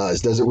what it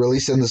does. Does it really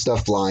send the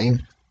stuff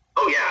flying?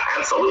 Oh, yeah,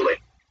 absolutely.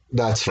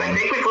 That's fun. I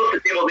think we flipped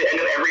the table at the end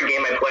of every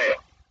game I played.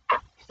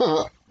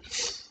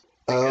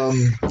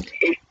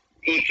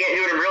 You can't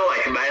do it in real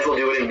life. You might as well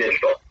do it in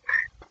digital.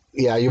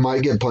 Yeah, you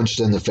might get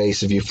punched in the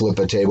face if you flip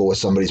a table with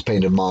somebody's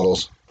painted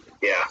models.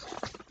 Yeah.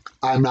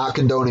 I'm not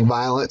condoning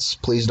violence.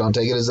 Please don't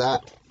take it as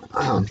that.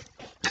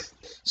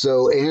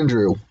 So,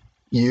 Andrew,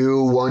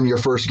 you won your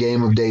first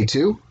game of day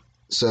 2.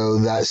 So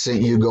that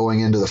sent you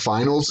going into the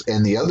finals.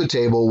 And the other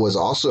table was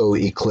also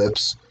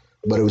Eclipse,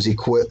 but it was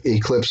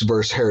Eclipse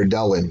versus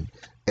Herodellin.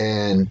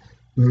 And,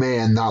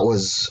 man, that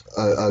was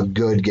a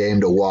good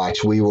game to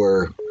watch. We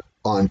were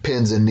on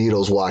pins and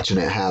needles watching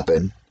it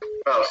happen.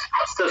 Oh,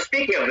 so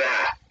speaking of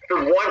that,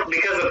 for one,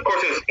 because of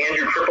course it was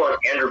Andrew Triple and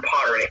Andrew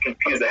Potter, and it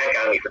confused the heck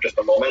out of me for just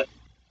a moment.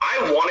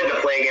 I wanted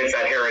to play against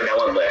that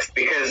Herodellin list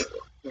because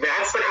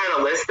that's the kind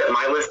of list that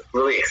my list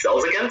really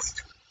excels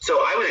against. So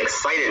I was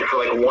excited for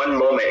like one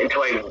moment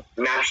until I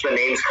matched the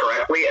names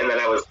correctly, and then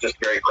I was just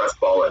very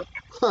crestfallen.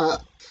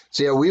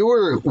 So yeah, we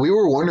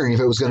were wondering if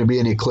it was going to be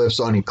an Eclipse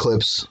on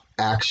Eclipse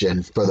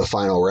action for the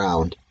final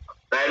round.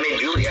 That made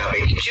Julie happy.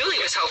 Julie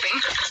was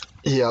hoping.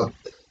 Yep.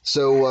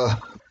 So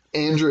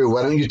Andrew,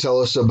 why don't you tell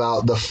us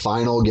about the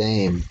final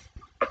game?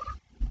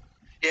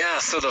 Yeah,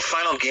 so the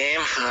final game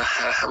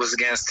was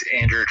against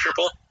Andrew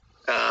Triple,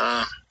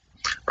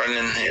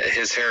 running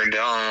his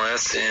Herodellin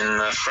list in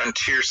the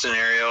Frontier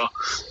scenario.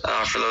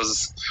 For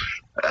those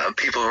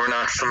people who are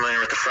not familiar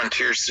with the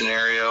Frontier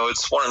scenario,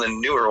 it's one of the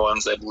newer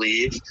ones, I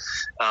believe.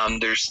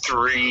 There's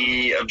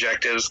 3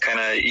 objectives kind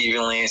of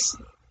evenly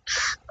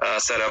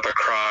set up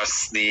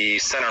across the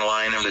center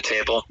line of the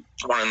table,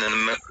 one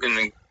in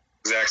the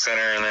exact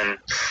center, and then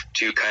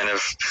 2 kind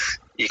of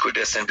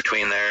equidistant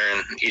between there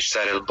and each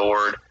side of the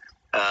board.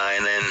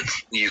 And then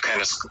you kind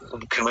of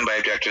can win by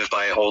objectives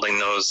by holding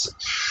those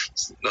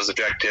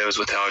objectives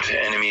without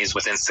enemies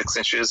within 6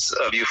 inches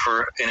of you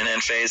in an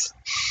end phase.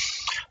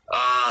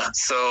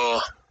 So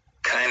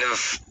kind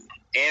of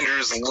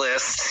Andrew's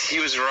list, he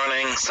was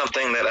running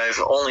something that I've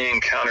only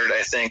encountered,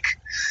 I think,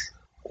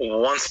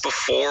 once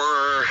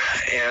before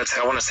at,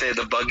 I want to say,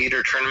 the Bug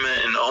Eater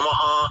tournament in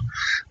Omaha.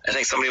 I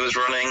think somebody was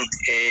running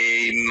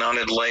a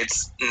mounted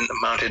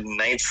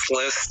knights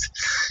list,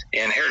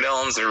 and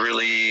Herodellins are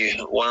really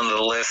one of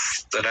the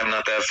lists that I'm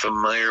not that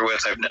familiar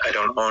with. I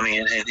don't own any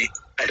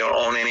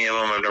of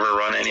them. I've never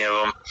run any of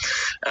them,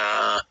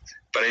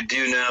 but I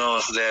do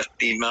know that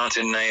the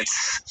mounted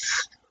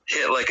knights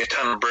hit like a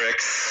ton of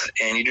bricks,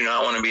 and you do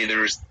not want to be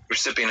the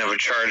recipient of a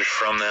charge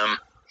from them.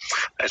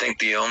 I think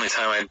the only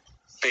time I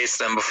faced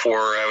them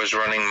before, I was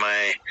running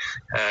my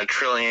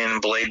Trillion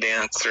Blade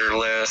Dancer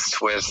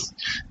list with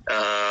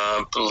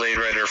Blade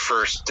Rider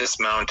first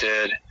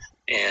dismounted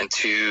and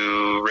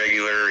 2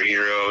 regular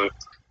hero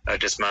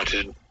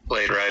dismounted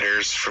Blade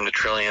Riders from the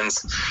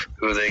Trillions,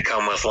 who they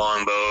come with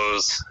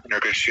longbows and are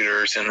good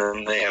shooters, and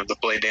then they have the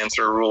Blade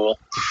Dancer rule,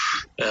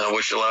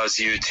 which allows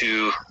you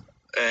to,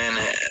 and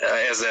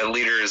as that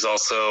leader is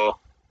also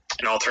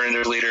an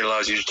alternative leader. It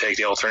allows you to take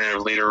the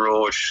alternative leader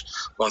rule, which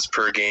once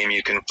per game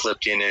you can flip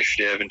the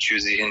initiative and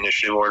choose the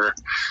initiative order.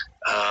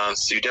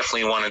 So you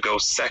definitely want to go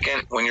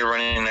second when you're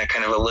running that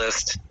kind of a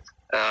list.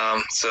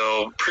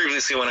 So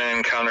previously when I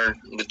encountered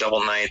the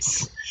double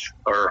knights,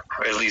 or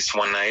at least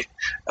one knight,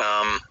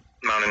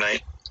 mounted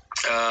knight,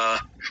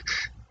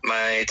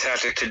 my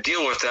tactic to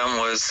deal with them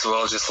was,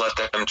 well, just let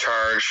them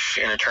charge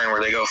in a turn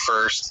where they go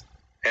first,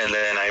 and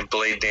then I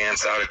blade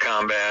dance out of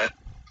combat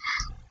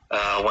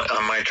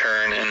on my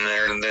turn,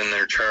 and then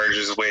their charge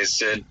is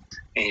wasted,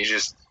 and you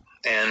just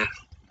and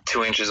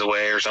 2 inches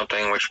away or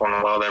something, which won't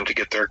allow them to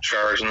get their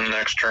charge in the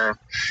next turn,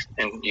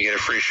 and you get a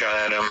free shot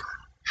at them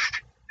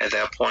at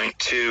that point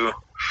too.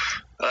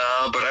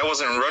 But I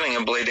wasn't running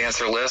a Blade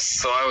Dancer list,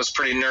 so I was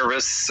pretty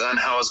nervous on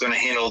how I was going to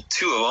handle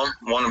 2 of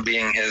them, one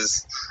being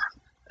his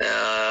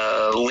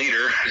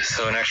leader,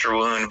 so an extra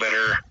wound,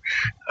 better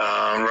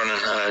running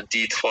a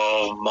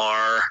D12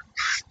 Mar.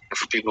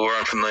 For people who are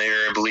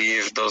unfamiliar, I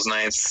believe those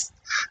knights,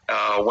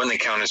 when they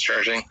count as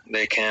charging,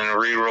 they can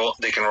roll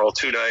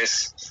 2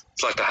 dice,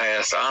 select the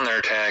highest on their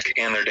attack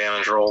and their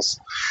damage rolls.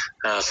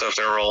 So if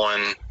they're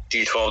rolling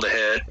D12 to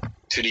hit,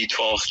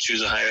 2D12, choose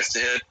the highest to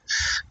hit,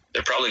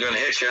 they're probably going to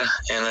hit you,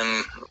 and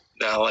then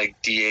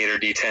like D8 or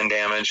D10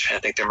 damage. I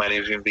think there might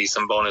even be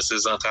some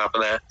bonuses on top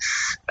of that.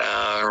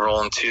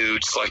 Rolling 2,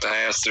 select the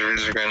highest,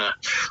 they're going to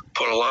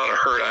put a lot of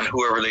hurt on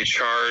whoever they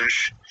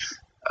charge.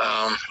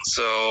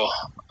 So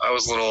I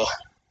was a little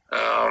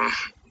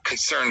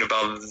concerned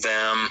about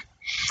them.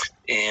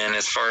 And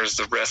as far as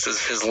the rest of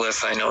his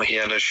list, I know he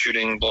had a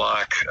shooting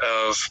block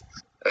of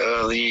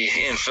the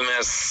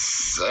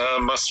infamous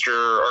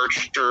muster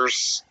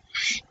archers,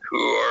 who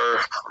are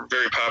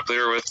very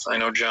popular with, I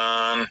know,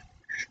 John.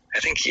 I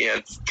think he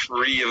had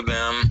 3 of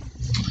them.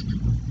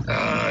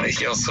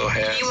 He also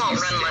had... You won't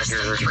run less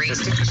than 3.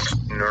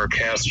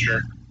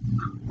 Norcaster.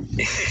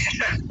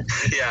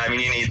 Yeah, I mean,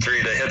 you need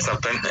 3 to hit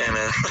something, and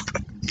then...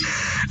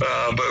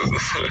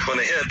 but when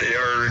they hit, they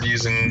are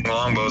using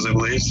longbows, I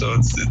believe, so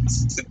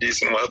it's a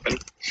decent weapon.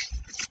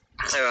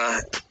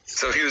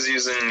 So he was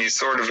using the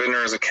Sword of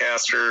Vidner as a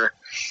caster,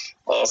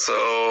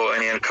 also,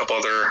 and he had a couple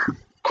other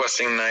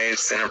questing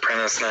knights and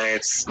apprentice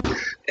knights,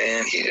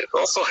 and he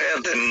also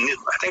had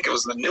I think it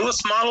was the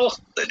newest model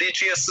that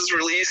DGS has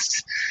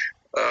released,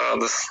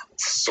 the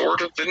Sword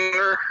of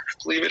Vidner, I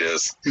believe it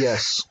is.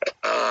 Yes.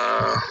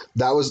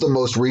 That was the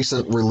most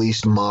recent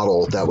released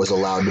model that was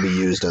allowed to be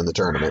used in the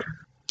tournament.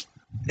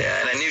 Yeah,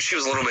 and I knew she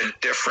was a little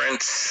bit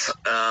different.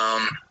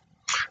 I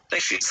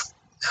think she's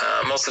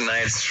most of the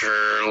knights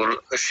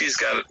she's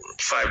got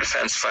 5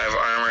 defense, 5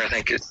 armor, I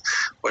think is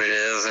what it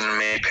is, and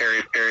maybe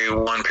parry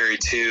 1, parry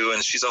 2,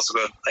 and she's also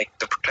got like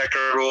the protector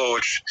rule,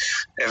 which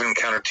I haven't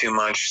encountered too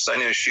much, so I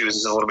knew she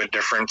was a little bit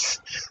different.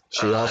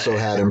 She also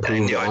had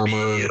improved armor. I'd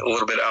be a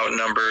little bit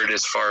outnumbered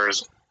as far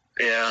as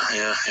yeah.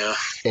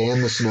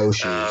 And the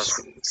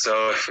snowshoes.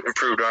 So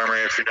improved armor,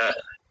 if you're not,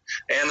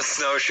 and the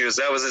snowshoes,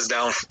 that was his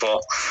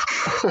downfall.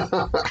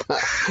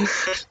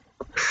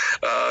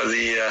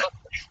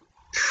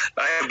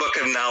 I had a book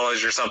of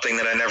knowledge or something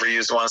that I never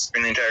used once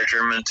in the entire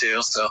tournament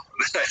too, so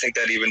I think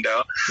that evened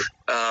out.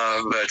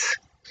 But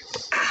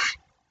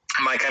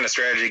my kind of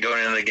strategy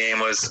going into the game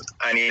was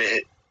I need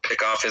to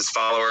pick off his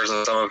followers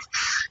and some of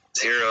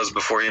his heroes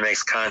before he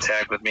makes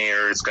contact with me,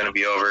 or it's going to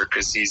be over,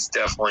 because he's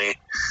definitely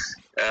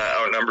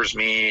outnumbers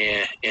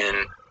me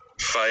in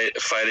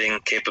fighting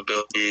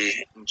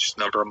capability, just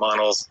number of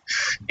models,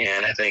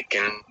 and I think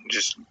in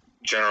just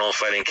general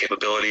fighting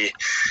capability.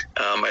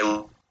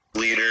 My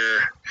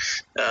leader,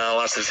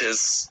 lots of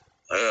his,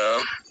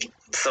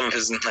 some of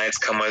his knights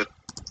come with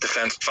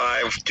defense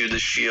 5 due to the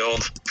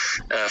shield.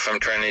 If I'm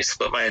trying to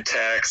split my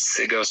attacks,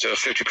 it goes to a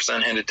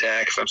 50% hit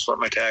attack if I'm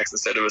splitting my attacks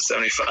instead of a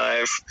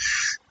 75,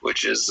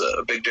 which is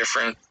a big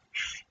difference.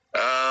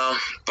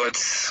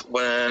 But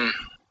when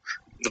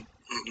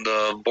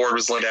the board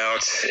was laid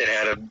out, it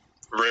had a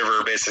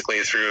river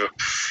basically through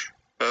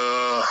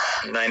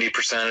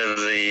 90% of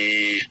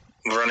the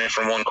running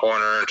from one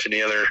corner to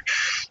the other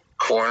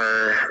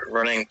corner,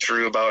 running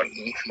through about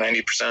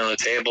 90% of the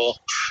table,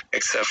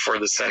 except for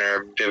the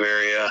center of div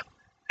area,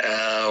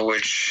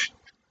 which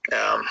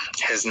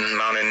his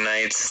mounted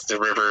knights, the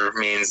river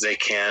means they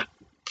can't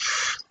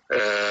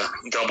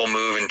double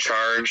move and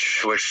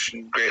charge, which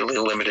greatly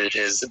limited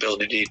his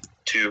ability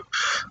to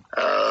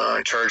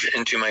charge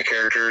into my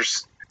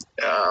characters.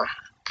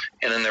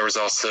 And then there was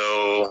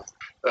also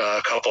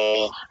a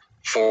couple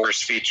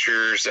force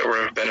features that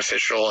were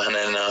beneficial, and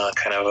then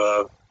kind of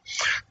a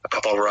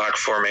couple of rock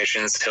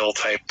formations, hill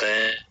type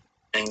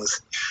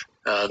things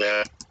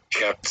that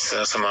kept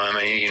some of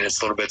my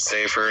units a little bit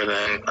safer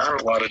than on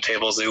a lot of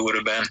tables they would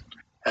have been.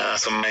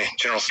 So my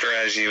general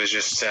strategy was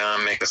just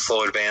make a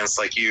slow advance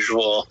like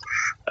usual,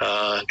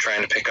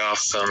 trying to pick off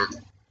some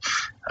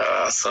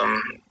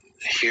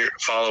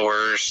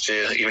followers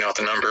to even out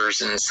the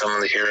numbers and some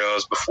of the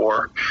heroes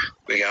before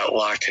we got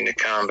locked into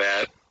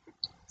combat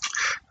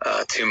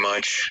too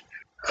much.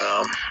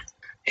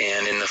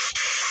 And in the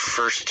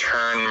first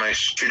turn, my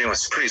shooting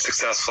was pretty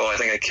successful. I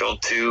think I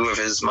killed 2 of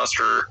his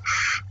muster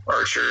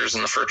archers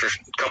in the first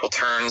couple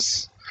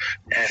turns.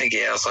 And I think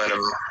he also had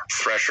a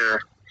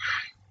thresher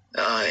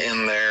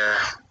in there.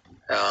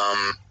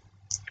 And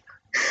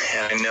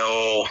I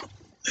know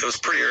it was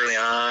pretty early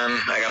on.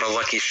 I got a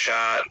lucky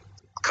shot,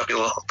 a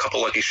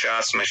couple lucky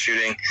shots in my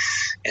shooting,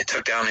 and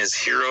took down his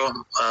hero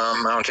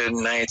mounted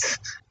knight,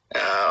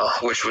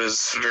 which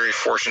was very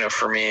fortunate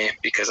for me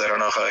because I don't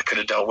know if I could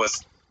have dealt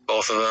with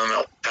both of them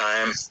at the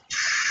time.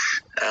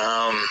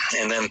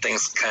 And then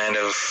things kind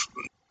of,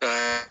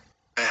 I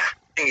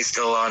think he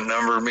still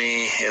outnumbered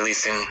me, at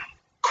least in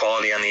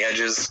quality on the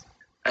edges.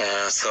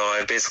 So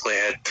I basically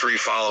had 3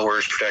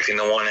 followers protecting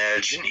the one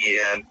edge, and he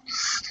had,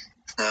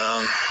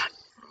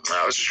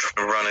 I was just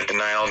trying to run a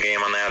denial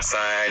game on that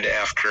side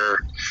after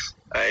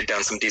I had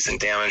done some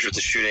decent damage with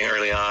the shooting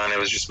early on. It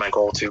was just my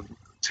goal to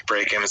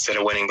break him instead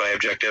of winning by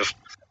objective.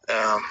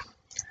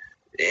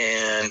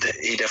 And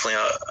he definitely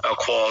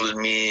outqualified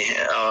me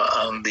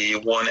on the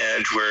one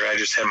edge where I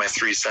just had my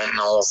 3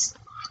 sentinels.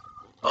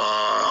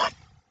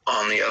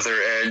 On the other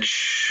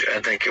edge, I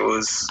think it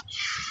was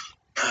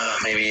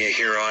maybe a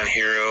hero on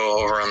hero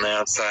over on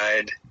that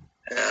side,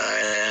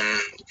 and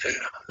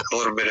a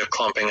little bit of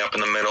clumping up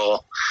in the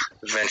middle.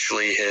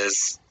 Eventually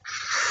his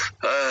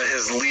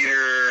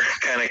leader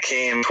kind of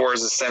came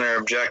towards the center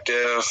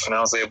objective, and I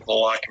was able to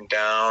lock him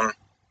down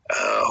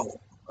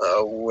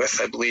with,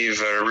 I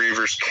believe, a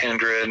Reaver's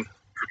Kindred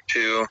or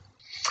 2.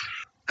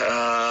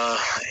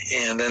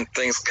 And then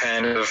things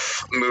kind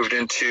of moved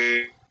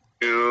into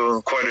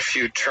quite a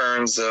few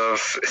turns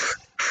of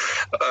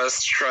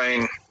us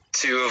trying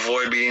to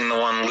avoid being the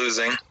one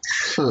losing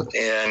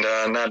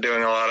and not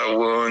doing a lot of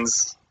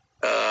wounds.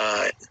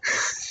 I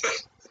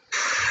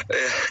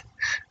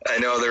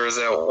know there was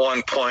at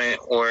one point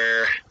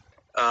where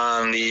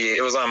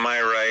it was on my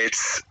right,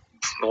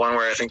 the one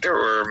where I think there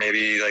were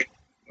maybe like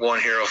 1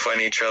 hero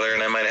fighting each other,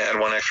 and I might have had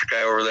 1 extra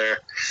guy over there.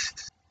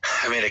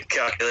 I made a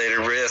calculated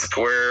risk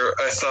where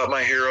I thought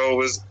my hero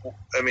was,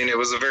 it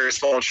was a very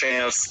small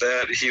chance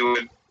that he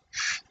would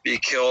be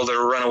killed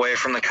or run away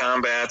from the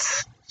combat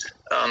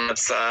on that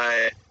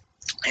side.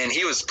 And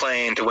he was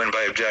playing to win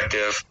by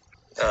objective.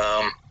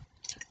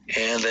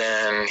 And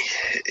then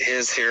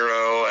his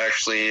hero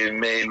actually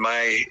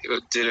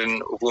did a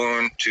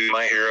wound to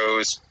my hero who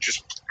was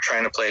just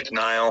trying to play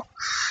denial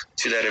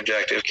to that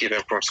objective, keep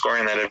him from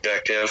scoring that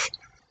objective,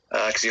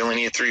 because you only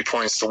need 3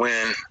 points to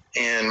win.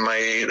 And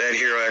that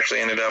hero actually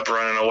ended up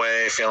running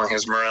away, failing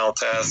his morale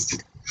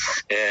test,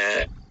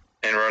 and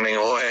running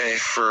away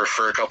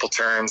for a couple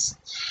turns.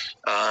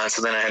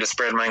 So then I had to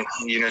spread my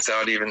units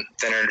out even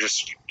thinner,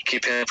 just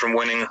keep him from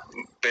winning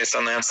based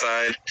on that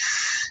side.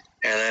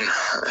 And then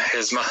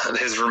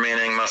his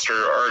remaining muster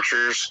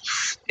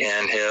archers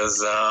and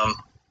his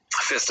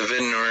Fist of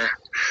Vidnur,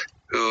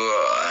 who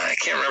I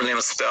can't remember the name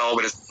of the spell,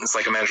 but it's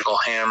like a magical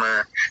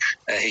hammer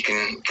he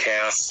can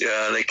cast.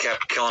 They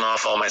kept killing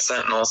off all my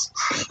sentinels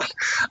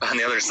on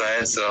the other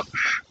side, so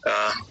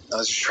I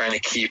was just trying to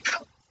keep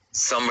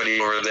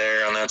somebody over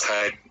there on that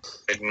side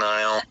by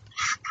denial.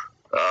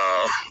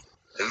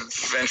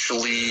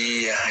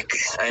 Eventually,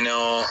 I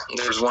know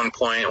there's one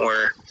point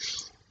where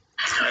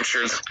I'm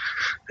sure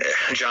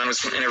John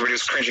and everybody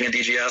was cringing at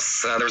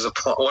DGS. There was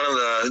one of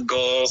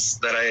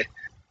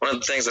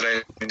the things that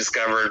I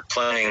discovered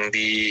playing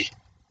the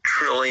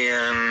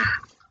Trillion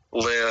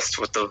list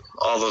with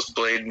all those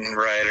blade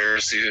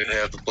riders who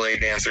have the blade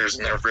dancers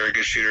and they're very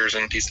good shooters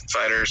and decent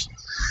fighters,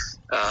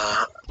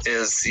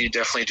 is you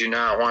definitely do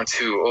not want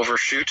to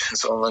overshoot. And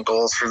so one of the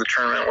goals for the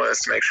tournament was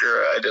to make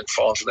sure I didn't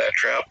fall into that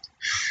trap.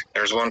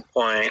 There was one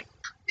point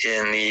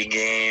in the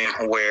game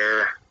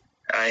where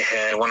I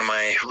had one of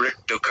my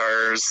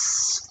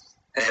Richtokars.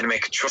 I had to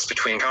make a choice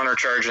between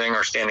countercharging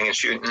or standing and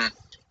shooting,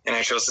 and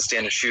I chose to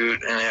stand and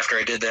shoot. And after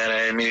I did that,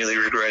 I immediately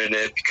regretted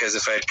it, because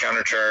if I had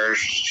countercharged,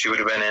 she would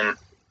have been in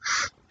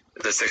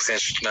the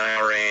 6-inch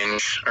denial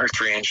range or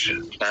 3-inch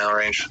denial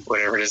range,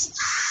 whatever it is.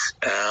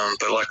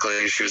 But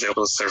luckily, she was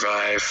able to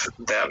survive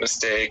that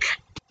mistake.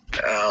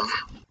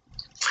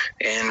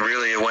 And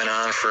really, it went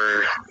on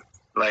for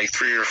like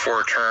 3 or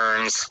 4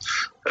 turns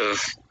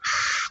of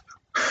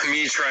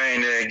me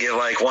trying to get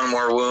like 1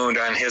 more wound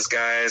on his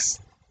guys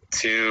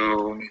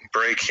to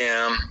break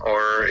him,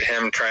 or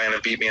him trying to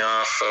beat me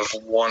off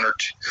of 1 or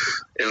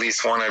 2, at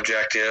least 1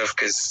 objective,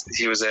 because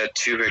he was at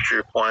 2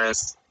 victory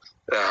points.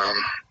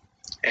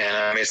 And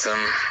I made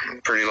some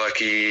pretty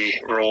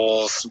lucky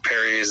rolls,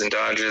 parries, and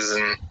dodges,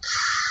 and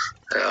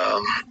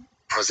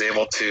was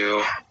able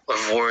to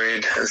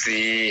avoid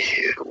the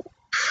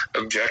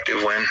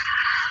objective win.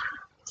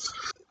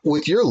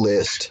 With your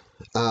list,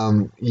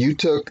 you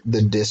took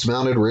the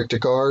dismounted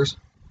Richtokars.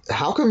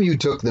 How come you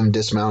took them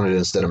dismounted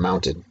instead of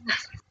mounted?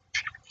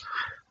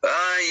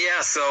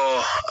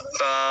 So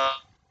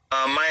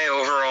my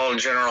overall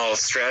general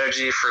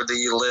strategy for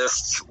the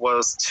list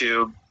was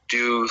to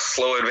do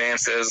slow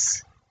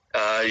advances,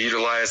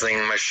 utilizing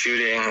my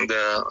shooting,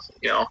 the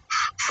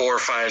 4,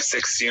 5,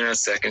 6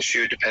 units that can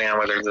shoot, depending on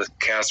whether the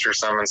caster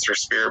summons their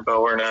spirit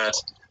bow or not.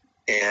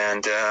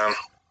 And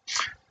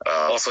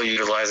Also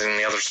utilizing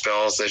the other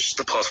spells, there's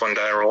the +1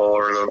 die roll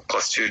or the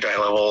 +2 die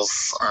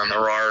levels on the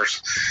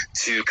RARs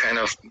to kind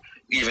of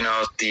even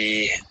out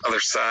the other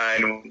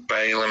side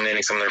by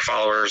eliminating some of their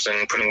followers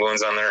and putting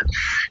wounds on their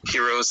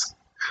heroes.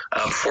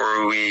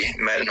 Before we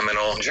met in the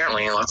middle,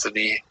 generally lots of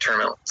the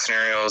tournament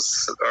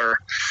scenarios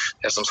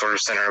have some sort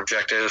of center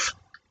objective.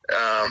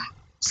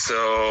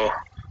 So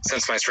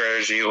since my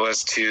strategy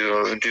was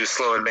to do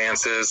slow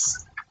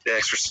advances, the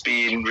extra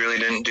speed really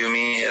didn't do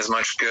me as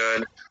much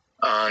good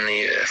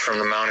from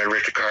the mounted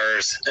Richter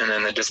cars, and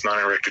then the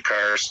dismounted Richter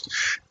cars.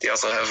 They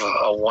also have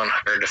a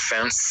 100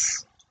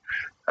 defense,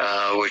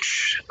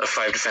 which a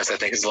 5 defense I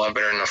think is a lot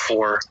better than a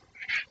 4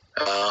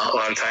 a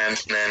lot of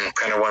times. And then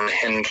kind of one of the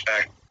hidden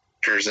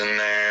factors in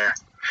there.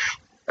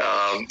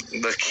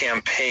 The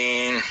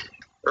campaign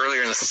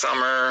earlier in the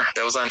summer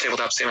that was on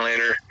Tabletop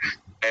Simulator,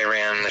 I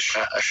ran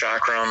a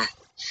shock room.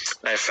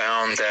 I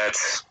found that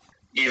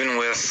even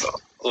with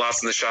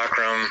lots of the shock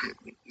room,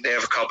 they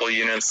have a couple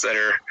units that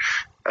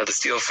are the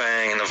Steel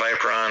Fang and the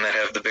Viperon that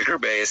have the bigger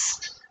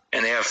base,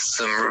 and they have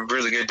some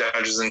really good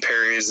dodges and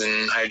parries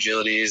and high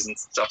agilities and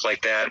stuff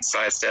like that, and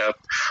sidestep,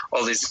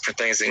 all these different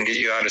things that can get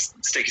you out of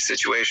sticky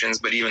situations.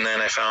 But even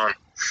then I found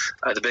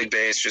the big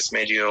base just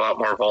made you a lot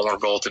more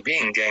vulnerable to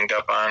being ganged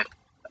up on.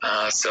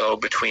 So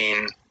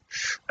between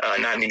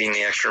not needing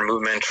the extra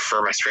movement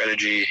for my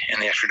strategy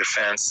and the extra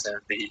defense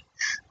and the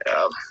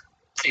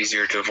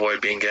easier to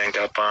avoid being ganged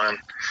up on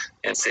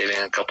and saving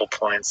a couple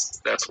points,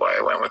 that's why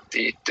I went with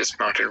the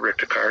dismounted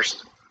Richter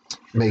cars.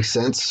 Makes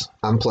sense.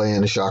 I'm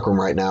playing a shock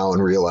room right now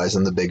and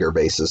realizing the bigger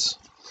bases.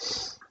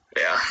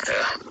 Yeah.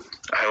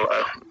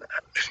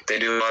 They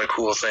do a lot of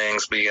cool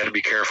things, but you got to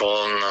be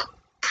careful. In the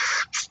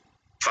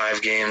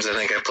 5 games, I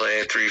think I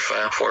played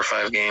 4 or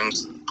 5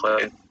 games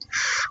played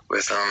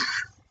with them.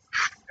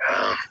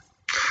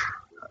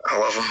 I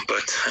love them,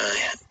 but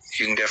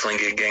you can definitely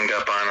get ganged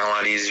up on a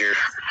lot easier.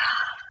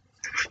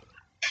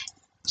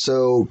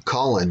 So,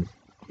 Colin,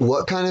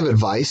 what kind of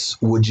advice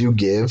would you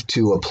give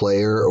to a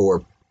player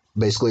or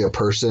basically a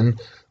person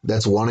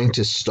that's wanting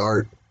to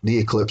start the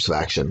Eclipse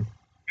faction?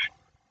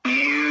 The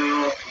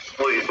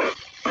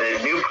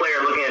new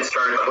player looking at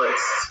start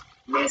Eclipse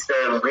needs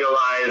to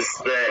realize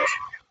that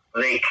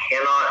they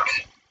cannot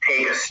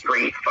take a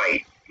straight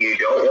fight. You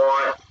don't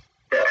want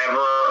to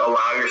ever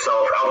allow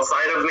yourself,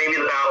 outside of maybe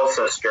the Battle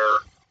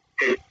Sister,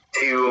 to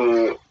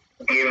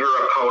give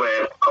your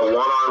opponent a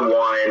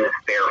one-on-one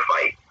fair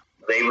fight.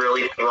 They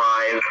really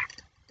thrive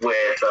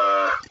with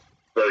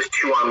those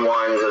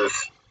 2-on-1s, those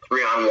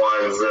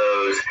 3-on-1s,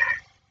 those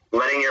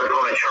letting your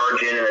opponent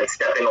charge in and then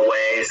stepping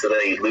away so that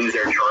they lose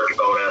their charge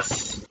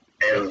bonus,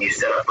 and you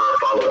set up for a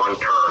follow-on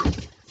turn.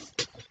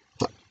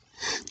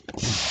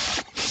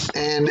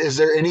 And is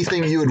there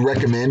anything you would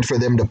recommend for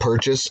them to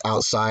purchase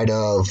outside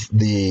of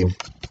the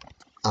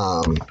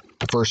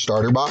first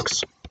starter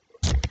box?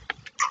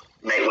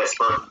 Night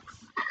Whisper.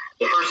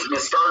 The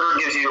starter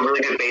gives you a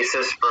really good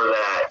basis for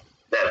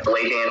that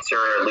Blade Dancer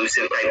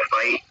elusive type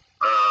fight,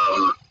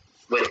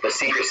 with the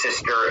Secret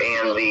Sister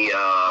and the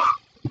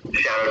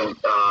Shadow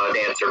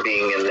Dancer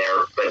being in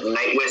there. But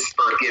Night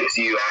Whisper gives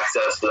you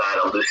access to that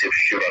elusive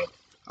shooting.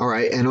 All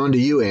right, and on to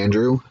you,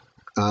 Andrew.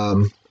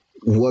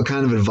 What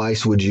kind of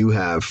advice would you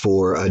have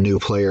for a new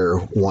player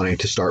wanting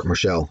to start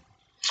Michelle?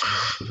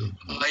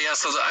 Yeah,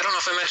 so I don't know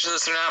if I mentioned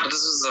this or not, but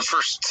this is the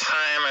first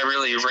time I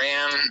really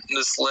ran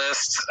this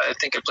list. I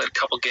think I played a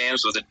couple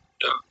games with a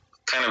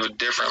kind of a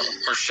different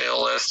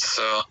Michelle list,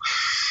 so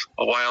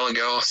a while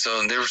ago,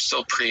 so they were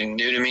still pretty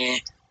new to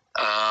me.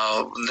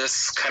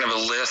 This kind of a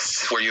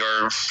list where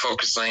you're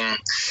focusing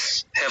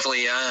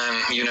heavily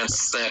on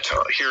units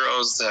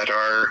heroes that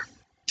are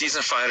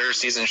decent fighters,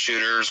 decent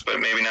shooters, but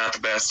maybe not the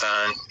best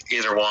on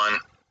either one.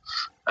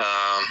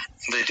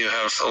 They do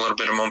have a little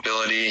bit of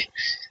mobility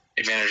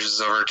advantages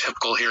over a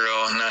typical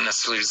hero, not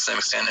necessarily to the same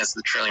extent as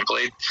the Trailing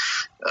Blade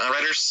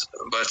riders,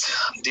 but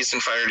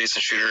decent fighter,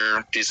 decent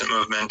shooter, decent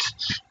movement.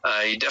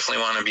 You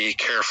definitely want to be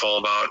careful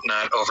about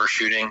not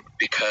overshooting,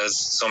 because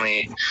so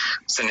many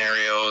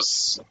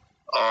scenarios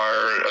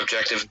are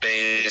objective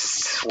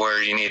based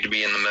where you need to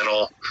be in the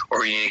middle,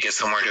 or you need to get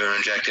somewhere to an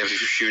objective. If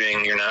you're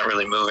shooting, you're not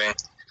really moving.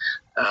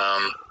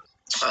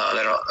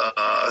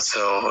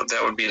 So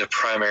that would be the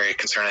primary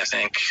concern, I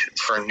think,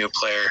 for a new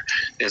player,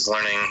 is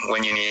learning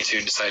when you need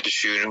to decide to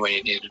shoot and when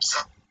you need to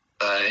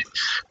decide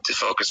to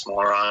focus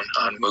more on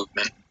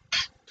movement.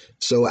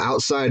 So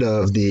outside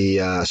of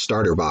the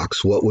starter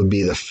box, what would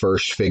be the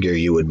first figure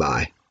you would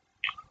buy?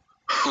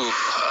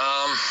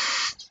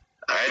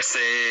 I'd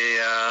say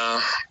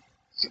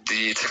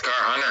the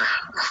Takar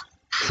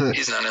Hunter.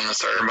 He's not in the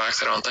starter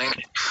box, I don't think.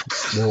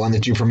 The one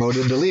that you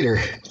promoted to leader.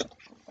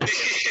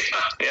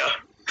 Yeah.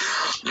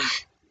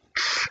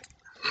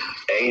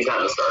 He's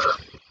not the starter.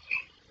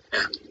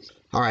 Yeah.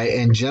 All right,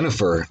 and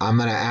Jennifer, I'm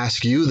going to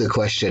ask you the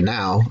question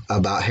now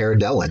about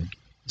Herodellin.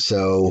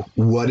 So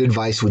what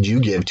advice would you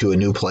give to a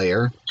new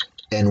player,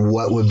 and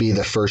what would be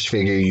the first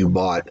figure you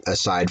bought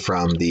aside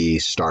from the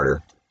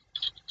starter?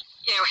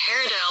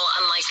 Haredell,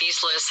 unlike these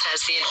this list has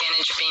the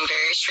advantage of being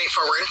very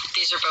straightforward.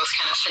 These are both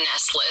kind of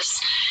finesse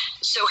lists.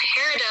 So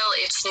Haradel,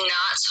 it's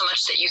not so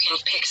much that you can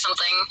pick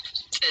something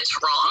that's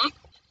wrong.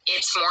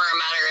 It's more a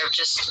matter of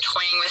just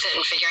toying with it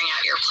and figuring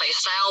out your play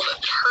style. But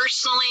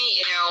personally,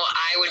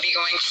 I would be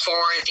going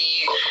for the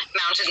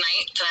Mounted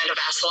Knight, the Knight of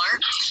Basilar.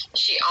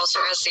 She also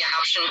has the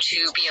option to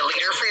be a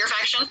leader for your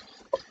faction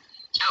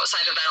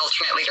outside of that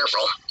alternate leader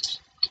role.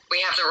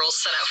 We have the rules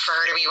set up for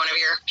her to be one of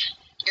your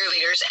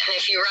leaders. And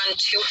if you run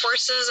 2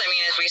 horses,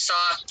 as we saw,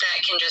 that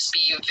can just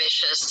be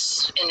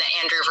vicious in the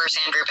Andrew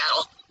versus Andrew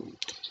battle.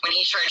 When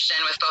he charged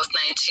in with both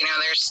knights,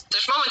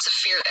 there's moments of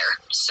fear there.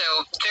 So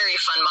very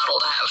fun model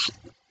to have.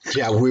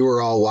 Yeah, we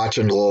were all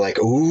watching like,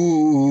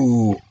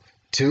 ooh,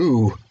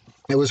 2.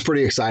 It was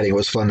pretty exciting. It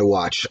was fun to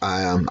watch.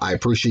 I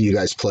appreciate you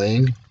guys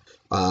playing.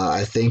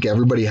 I think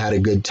everybody had a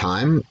good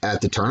time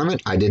at the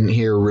tournament. I didn't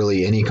hear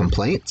really any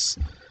complaints.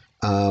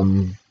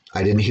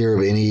 I didn't hear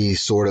of any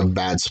sort of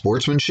bad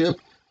sportsmanship.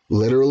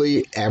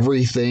 Literally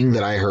everything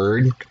that I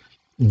heard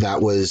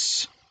that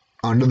was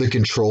under the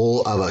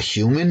control of a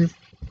human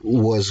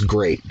was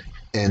great.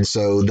 And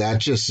so that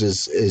just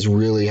is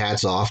really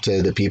hats off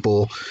to the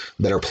people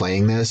that are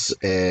playing this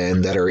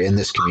and that are in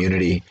this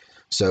community.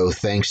 So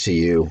thanks to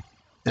you.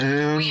 We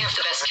have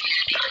the best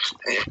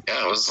community.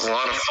 Yeah, it was a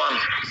lot of fun.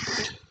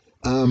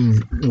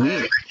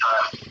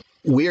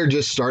 We are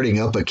just starting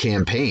up a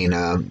campaign.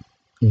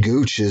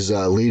 Gooch is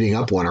leading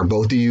up one. Are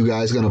both of you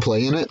guys going to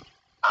play in it?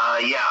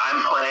 Yeah,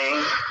 I'm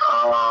playing.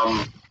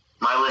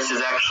 My list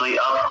is actually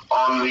up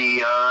on the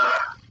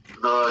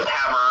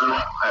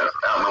tavern. I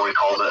don't know what he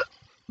calls it.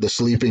 The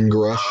Sleeping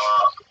Grush?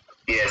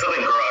 Yeah,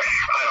 something Grush.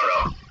 I don't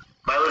know.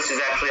 My list is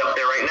actually up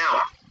there right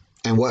now.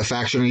 And what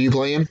faction are you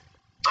playing?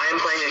 I am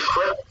playing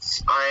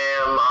Eclipse.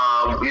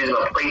 I am using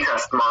a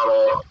playtest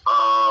model,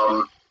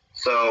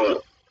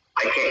 so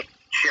I can't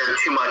share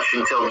too much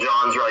until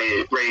John's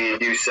ready to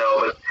do so.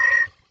 But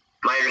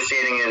my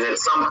understanding is at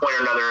some point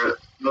or another,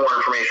 more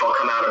information will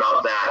come out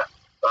about that,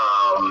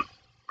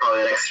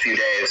 probably the next few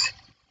days.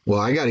 Well,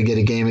 I got to get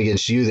a game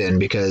against you then,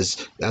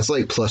 because that's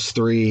like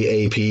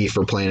 +3 AP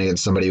for playing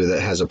against somebody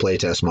that has a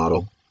playtest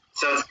model.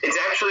 So it's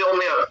actually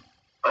only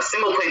a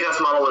single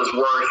playtest model is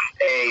worth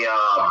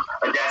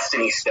a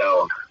Destiny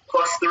Stone.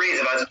 +3 is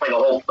if I was playing a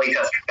whole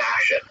playtest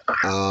faction.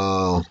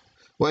 Oh,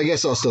 well, I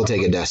guess I'll still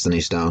take a Destiny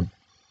Stone.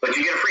 But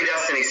you get a free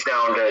Destiny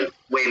Stone to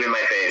wave in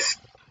my face.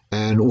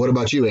 And what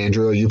about you,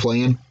 Andrew? Are you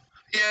playing?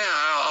 Yeah,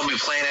 I'll be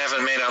playing. I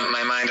haven't made up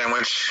my mind on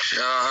which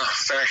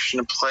faction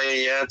to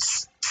play yet.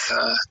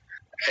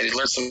 I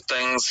learned some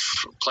things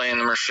playing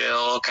the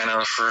Marshall kind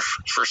of for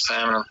first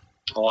time in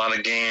a lot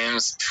of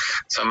games,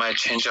 so I might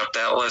change up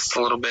that list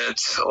a little bit.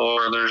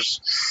 Or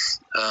there's,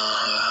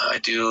 I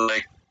do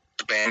like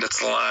the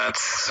Bandits a lot,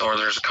 or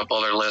there's a couple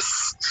other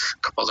lists,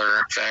 a couple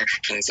other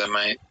factions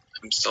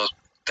I'm still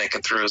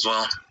thinking through as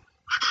well.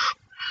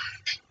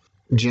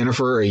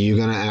 Jennifer, are you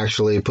going to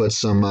actually put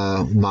some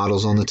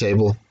models on the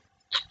table?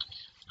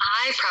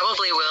 I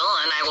probably will,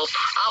 and I will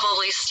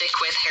probably stick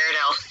with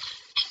Haradel.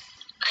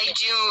 I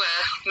do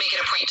make it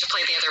a point to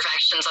play the other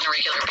factions on a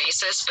regular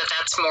basis, but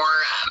that's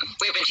more,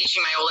 we've been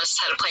teaching my oldest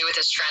how to play with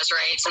his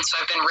Trazerites, and so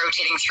I've been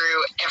rotating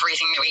through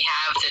everything that we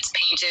have that's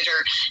painted, or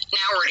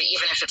now already,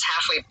 even if it's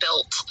halfway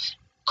built,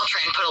 I'll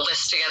try and put a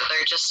list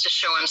together just to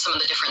show him some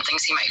of the different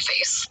things he might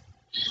face.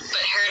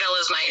 But Haradel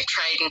is my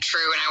tried and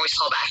true, and I always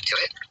fall back to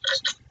it.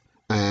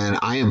 And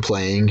I am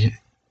playing,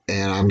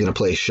 and I'm going to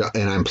play,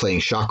 I'm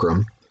playing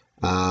Chakram.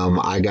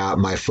 I got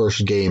my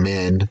first game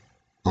in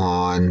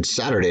on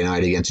Saturday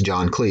night against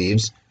John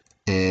Cleves,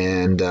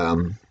 and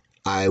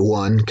I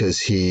won because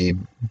he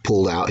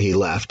pulled out, he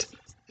left,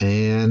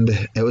 and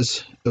it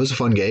was a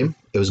fun game.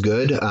 It was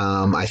good.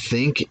 I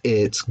think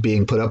it's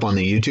being put up on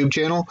the YouTube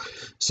channel,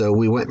 so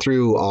we went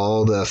through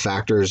all the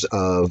factors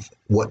of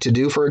what to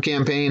do for a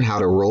campaign, how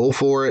to roll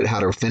for it, how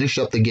to finish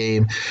up the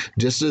game,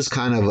 just as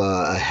kind of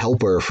a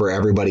helper for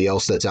everybody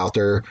else that's out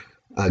there.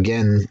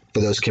 Again, for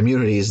those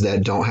communities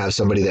that don't have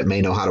somebody that may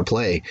know how to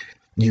play,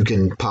 you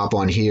can pop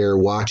on here,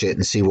 watch it,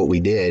 and see what we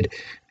did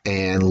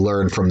and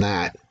learn from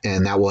that.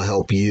 And that will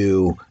help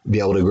you be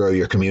able to grow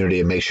your community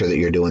and make sure that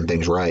you're doing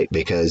things right.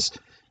 Because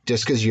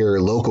just because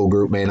your local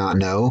group may not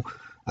know,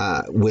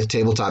 with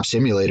Tabletop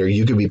Simulator,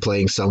 you could be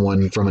playing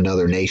someone from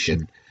another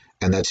nation.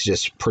 And that's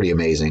just pretty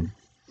amazing.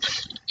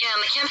 Yeah,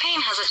 and the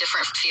campaign has a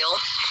different feel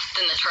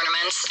than the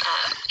tournaments.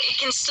 It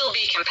can still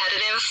be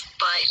competitive,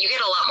 but you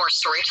get a lot more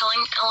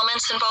storytelling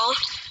elements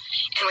involved.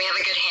 And we have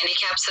a good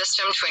handicap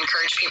system to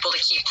encourage people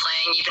to keep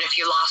playing, even if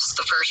you lost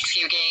the first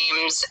few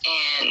games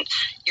and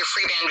your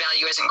free band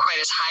value isn't quite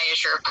as high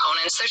as your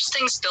opponents. There's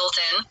things built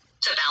in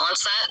to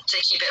balance that, to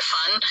keep it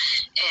fun,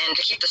 and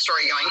to keep the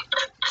story going.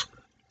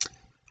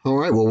 All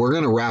right, well, we're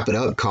going to wrap it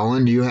up.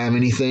 Colin, do you have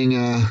anything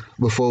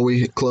before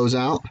we close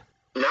out?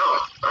 No,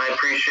 I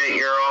appreciate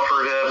your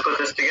offer to put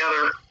this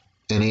together.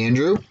 And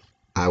Andrew?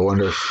 I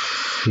wonder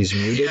if he's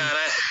muted.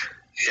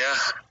 Yeah.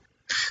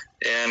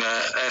 And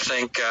I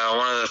think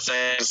one of the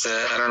things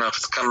that, I don't know if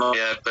it's come up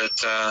yet, but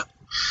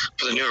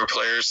for the newer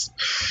players,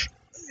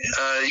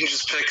 you can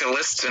just pick a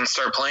list and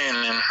start playing,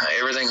 and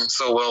everything's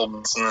so well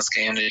balanced in this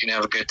game that you can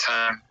have a good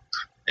time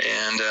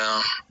and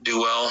do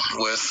well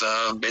with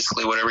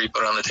basically whatever you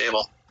put on the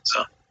table.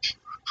 So if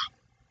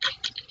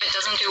it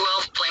doesn't do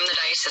well, blame the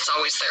dice. It's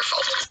always their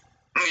fault.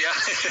 yeah.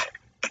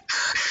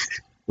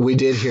 We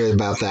did hear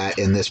about that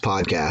in this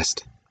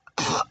podcast.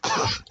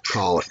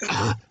 Call it.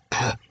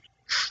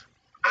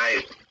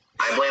 I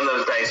blame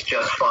those dice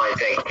just fine,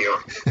 thank you.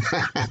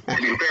 To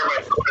be fair,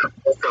 I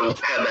also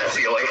had that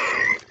feeling.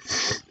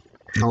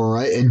 All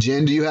right. And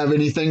Jen, do you have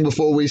anything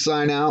before we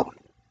sign out?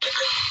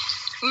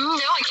 No,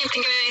 I can't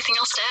think of anything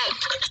else to add.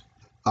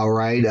 All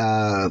right.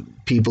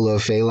 People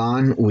of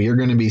Phelan, we are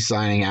going to be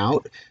signing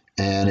out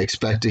and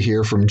expect to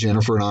hear from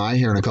Jennifer and I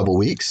here in a couple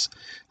weeks.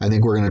 I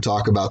think we're going to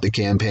talk about the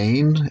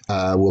campaign.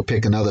 We'll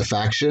pick another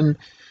faction.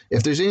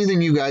 If there's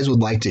anything you guys would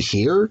like to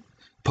hear,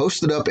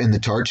 post it up in the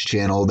Tarch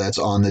channel that's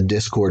on the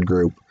Discord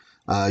group.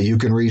 You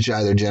can reach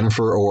either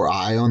Jennifer or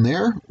I on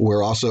there.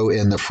 We're also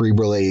in the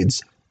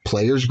Freeblades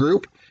players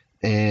group,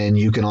 and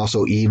you can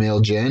also email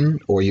Jen,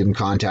 or you can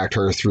contact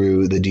her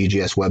through the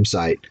DGS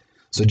website.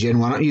 So Jen,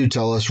 why don't you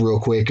tell us real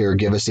quick or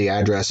give us the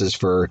addresses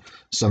for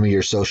some of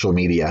your social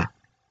media?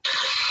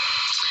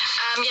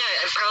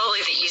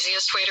 Probably the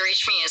easiest way to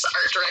reach me is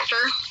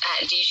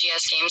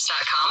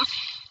artdirector@dgsgames.com.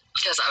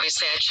 Because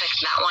obviously I check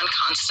that one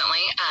constantly.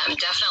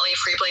 Definitely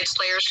Freeblades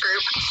Players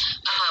Group.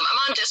 I'm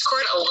on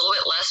Discord a little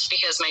bit less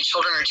because my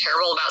children are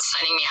terrible about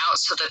signing me out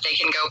so that they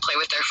can go play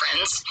with their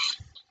friends.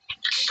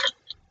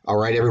 All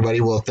right,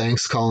 everybody. Well,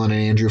 thanks, Colin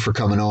and Andrew, for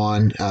coming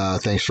on.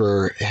 Thanks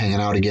for hanging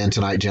out again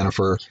tonight,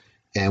 Jennifer.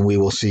 And we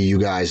will see you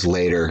guys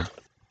later.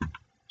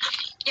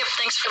 Yep,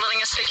 thanks for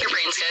letting us pick your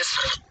brains,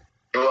 guys.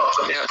 You're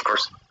welcome. Yeah, of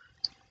course.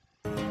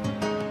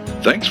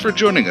 Thanks for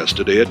joining us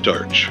today at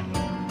Tarch.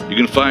 You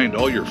can find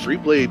all your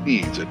Freeblade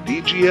needs at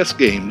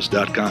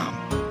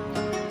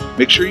dgsgames.com.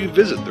 Make sure you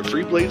visit the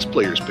Freeblades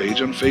Players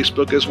page on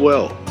Facebook as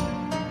well.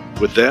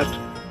 With that,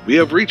 we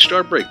have reached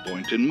our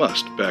breakpoint and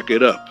must back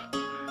it up.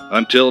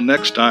 Until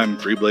next time,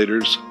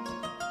 Freebladers.